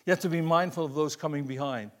you. You have to be mindful of those coming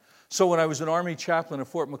behind. So when I was an Army chaplain at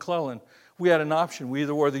Fort McClellan, we had an option. We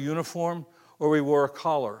either wore the uniform or we wore a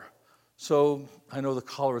collar. So I know the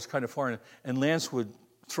collar is kind of foreign, and Lance would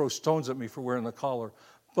throw stones at me for wearing the collar.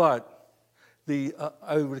 But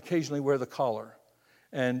I would occasionally wear the collar.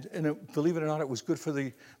 And believe it or not, it was good for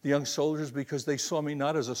the young soldiers because they saw me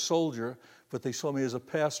not as a soldier, but they saw me as a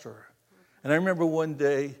pastor. And I remember one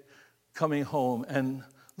day coming home, and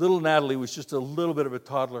little Natalie was just a little bit of a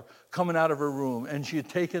toddler coming out of her room, and she had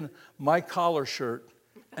taken my collar shirt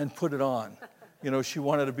and put it on. She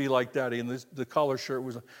wanted to be like Daddy, and the collar shirt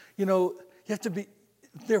was, you have to be,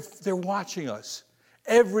 They're watching us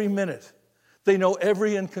every minute. They know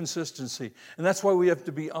every inconsistency. And that's why we have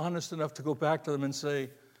to be honest enough to go back to them and say,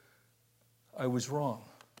 I was wrong.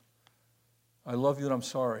 I love you and I'm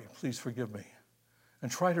sorry. Please forgive me.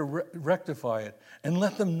 And try to rectify it and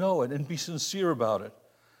let them know it and be sincere about it.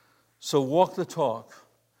 So walk the talk.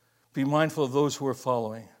 Be mindful of those who are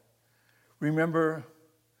following. Remember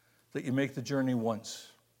that you make the journey once.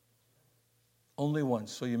 Only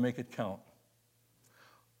once, so you make it count.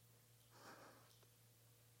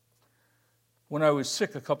 When I was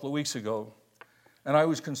sick a couple of weeks ago, and I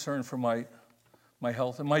was concerned for my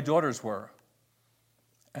health, and my daughters were.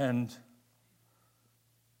 And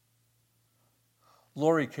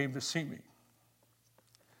Lori came to see me.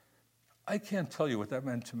 I can't tell you what that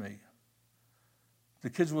meant to me. The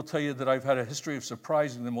kids will tell you that I've had a history of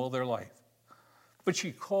surprising them all their life. But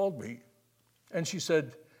she called me, and she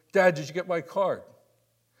said, Dad, did you get my card?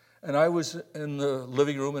 And I was in the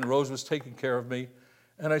living room, and Rose was taking care of me.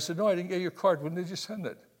 And I said, no, I didn't get your card. When did you send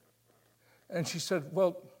it? And she said,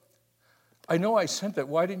 well, I know I sent it.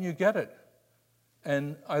 Why didn't you get it?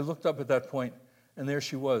 And I looked up at that point, and there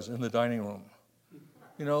she was in the dining room.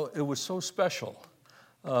 You know, it was so special.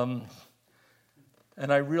 And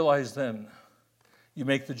I realized then, you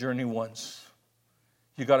make the journey once.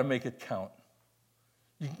 You got to make it count.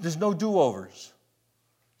 There's no do-overs.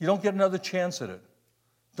 You don't get another chance at it.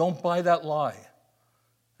 Don't buy that lie.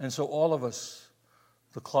 And so all of us,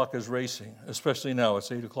 the clock is racing, especially now,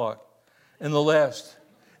 it's 8 o'clock. And the last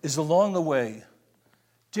is along the way,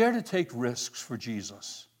 dare to take risks for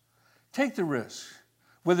Jesus. Take the risk.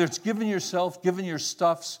 Whether it's giving yourself, giving your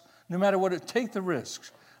stuffs, no matter what, take the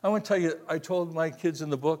risks. I want to tell you, I told my kids in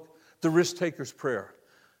the book, the risk taker's prayer.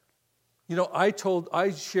 You know, I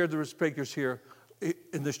shared the risk takers here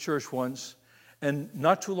in this church once, and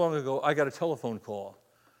not too long ago, I got a telephone call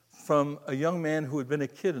from a young man who had been a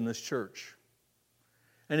kid in this church.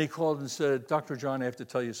 And he called and said, Dr. John, I have to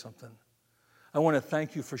tell you something. I want to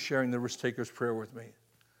thank you for sharing the risk taker's prayer with me.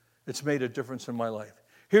 It's made a difference in my life.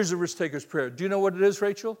 Here's the risk taker's prayer. Do you know what it is,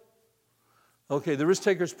 Rachel? Okay, the risk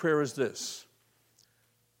taker's prayer is this.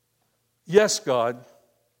 Yes, God.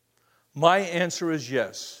 My answer is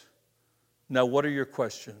yes. Now, what are your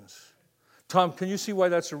questions? Tom, can you see why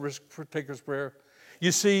that's a risk taker's prayer?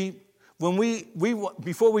 You see, when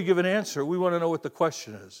before we give an answer, we want to know what the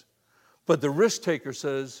question is. But the risk taker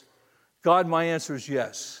says, God, my answer is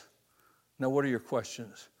yes. Now, what are your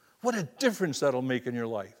questions? What a difference that'll make in your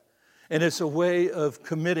life. And it's a way of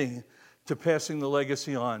committing to passing the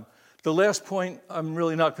legacy on. The last point, I'm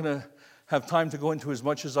really not going to have time to go into as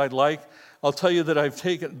much as I'd like. I'll tell you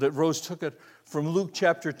that Rose took it from Luke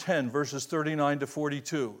chapter 10, verses 39 to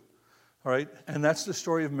 42. All right? And that's the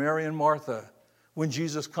story of Mary and Martha when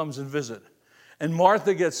Jesus comes and visits. And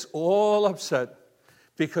Martha gets all upset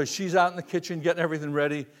because she's out in the kitchen getting everything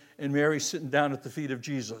ready, and Mary's sitting down at the feet of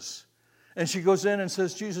Jesus. And she goes in and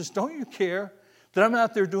says, Jesus, don't you care that I'm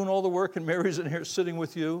out there doing all the work and Mary's in here sitting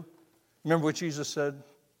with you? Remember what Jesus said?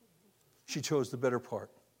 She chose the better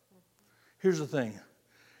part. Here's the thing.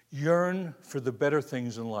 Yearn for the better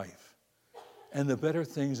things in life. And the better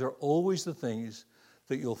things are always the things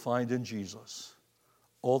that you'll find in Jesus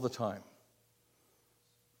all the time.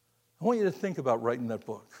 I want you to think about writing that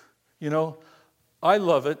book. You know, I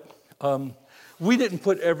love it. We didn't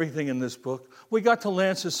put everything in this book. We got to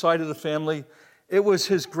Lance's side of the family. It was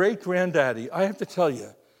his great-granddaddy. I have to tell you,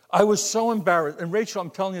 I was so embarrassed. And Rachel, I'm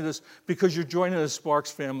telling you this because you're joining the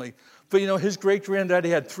Sparks family. But you know, his great-granddaddy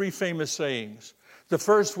had 3 famous sayings. The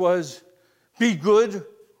first was, be good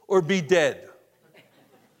or be dead.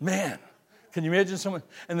 Man, can you imagine someone?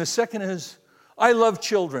 And the second is, I love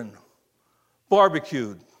children,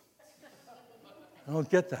 barbecued. I don't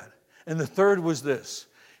get that. And the third was this.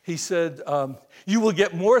 He said, you will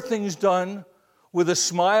get more things done with a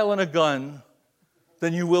smile and a gun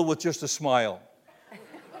than you will with just a smile.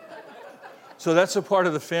 So that's a part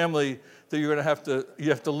of the family that you have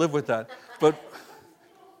to live with that. But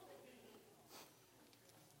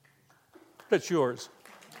that's yours.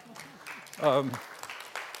 I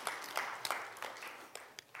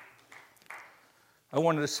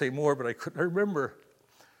wanted to say more, but I couldn't. I remember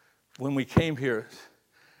when we came here,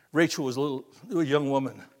 Rachel was a young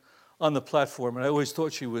woman on the platform, and I always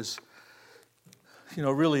thought she was, you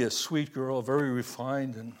know, really a sweet girl, very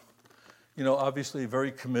refined, and, you know, obviously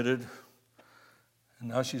very committed. And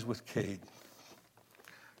now she's with Cade.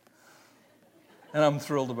 And I'm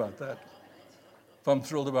thrilled about that. I'm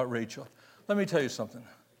thrilled about Rachel. Let me tell you something.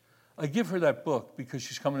 I give her that book because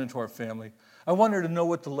she's coming into our family. I want her to know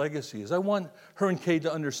what the legacy is. I want her and Cade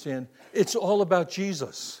to understand it's all about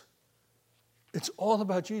Jesus. It's all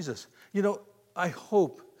about Jesus. You know, I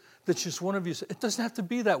hope that just one of you, it doesn't have to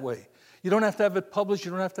be that way. You don't have to have it published,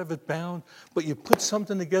 you don't have to have it bound, but you put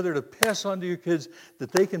something together to pass on to your kids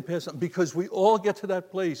that they can pass on, because we all get to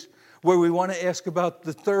that place where we want to ask about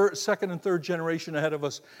the second and third generation ahead of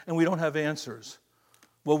us, and we don't have answers.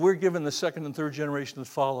 Well, we're giving the second and third generation that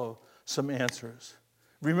follow some answers.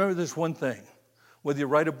 Remember this one thing, whether you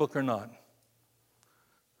write a book or not.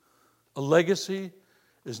 A legacy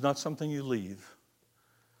is not something you leave.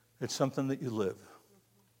 It's something that you live.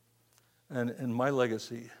 And in my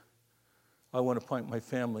legacy, I want to point my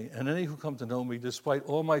family and any who come to know me, despite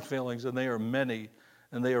all my failings, and they are many,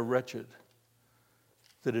 and they are wretched,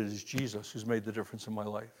 that it is Jesus who's made the difference in my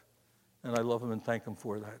life. And I love him and thank him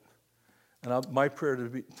for that. And my prayer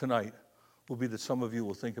tonight will be that some of you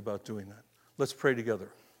will think about doing that. Let's pray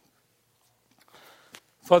together.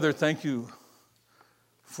 Father, thank you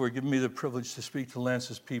for giving me the privilege to speak to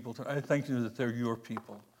Lance's people. I thank you that they're your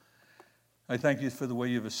people. I thank you for the way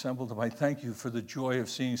you've assembled them. I thank you for the joy of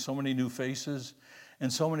seeing so many new faces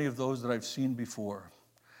and so many of those that I've seen before.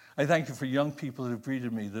 I thank you for young people that have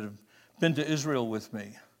greeted me, that have been to Israel with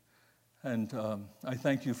me. And I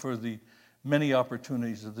thank you for the many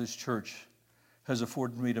opportunities that this church has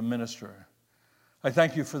afforded me to minister. I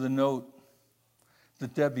thank you for the note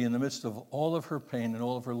that Debbie, in the midst of all of her pain and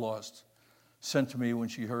all of her loss, sent to me when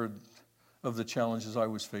she heard of the challenges I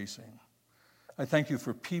was facing. I thank you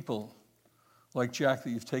for people like Jack that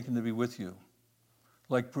you've taken to be with you,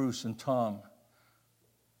 like Bruce and Tom,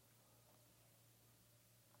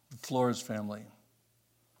 the Flores family,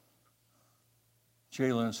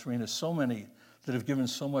 Jayla and Serena, so many that have given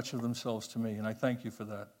so much of themselves to me, and I thank you for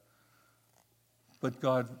that. But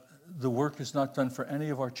God, the work is not done for any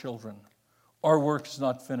of our children. Our work is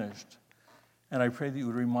not finished. And I pray that you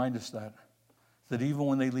would remind us that even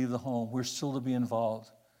when they leave the home, we're still to be involved,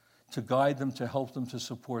 to guide them, to help them, to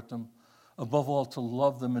support them, above all, to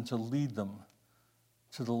love them and to lead them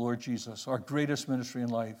to the Lord Jesus, our greatest ministry in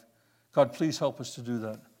life. God, please help us to do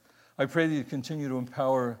that. I pray that you continue to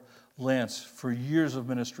empower Lance for years of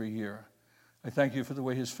ministry here. I thank you for the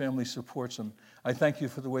way his family supports him. I thank you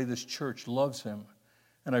for the way this church loves him,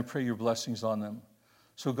 and I pray your blessings on them.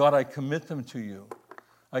 So God, I commit them to you.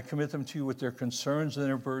 I commit them to you with their concerns and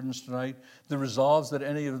their burdens tonight, the resolves that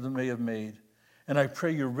any of them may have made. And I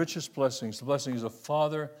pray your richest blessings, the blessings of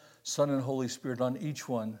Father, Son, and Holy Spirit on each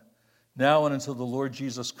one, now and until the Lord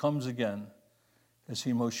Jesus comes again, as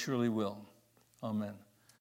he most surely will. Amen.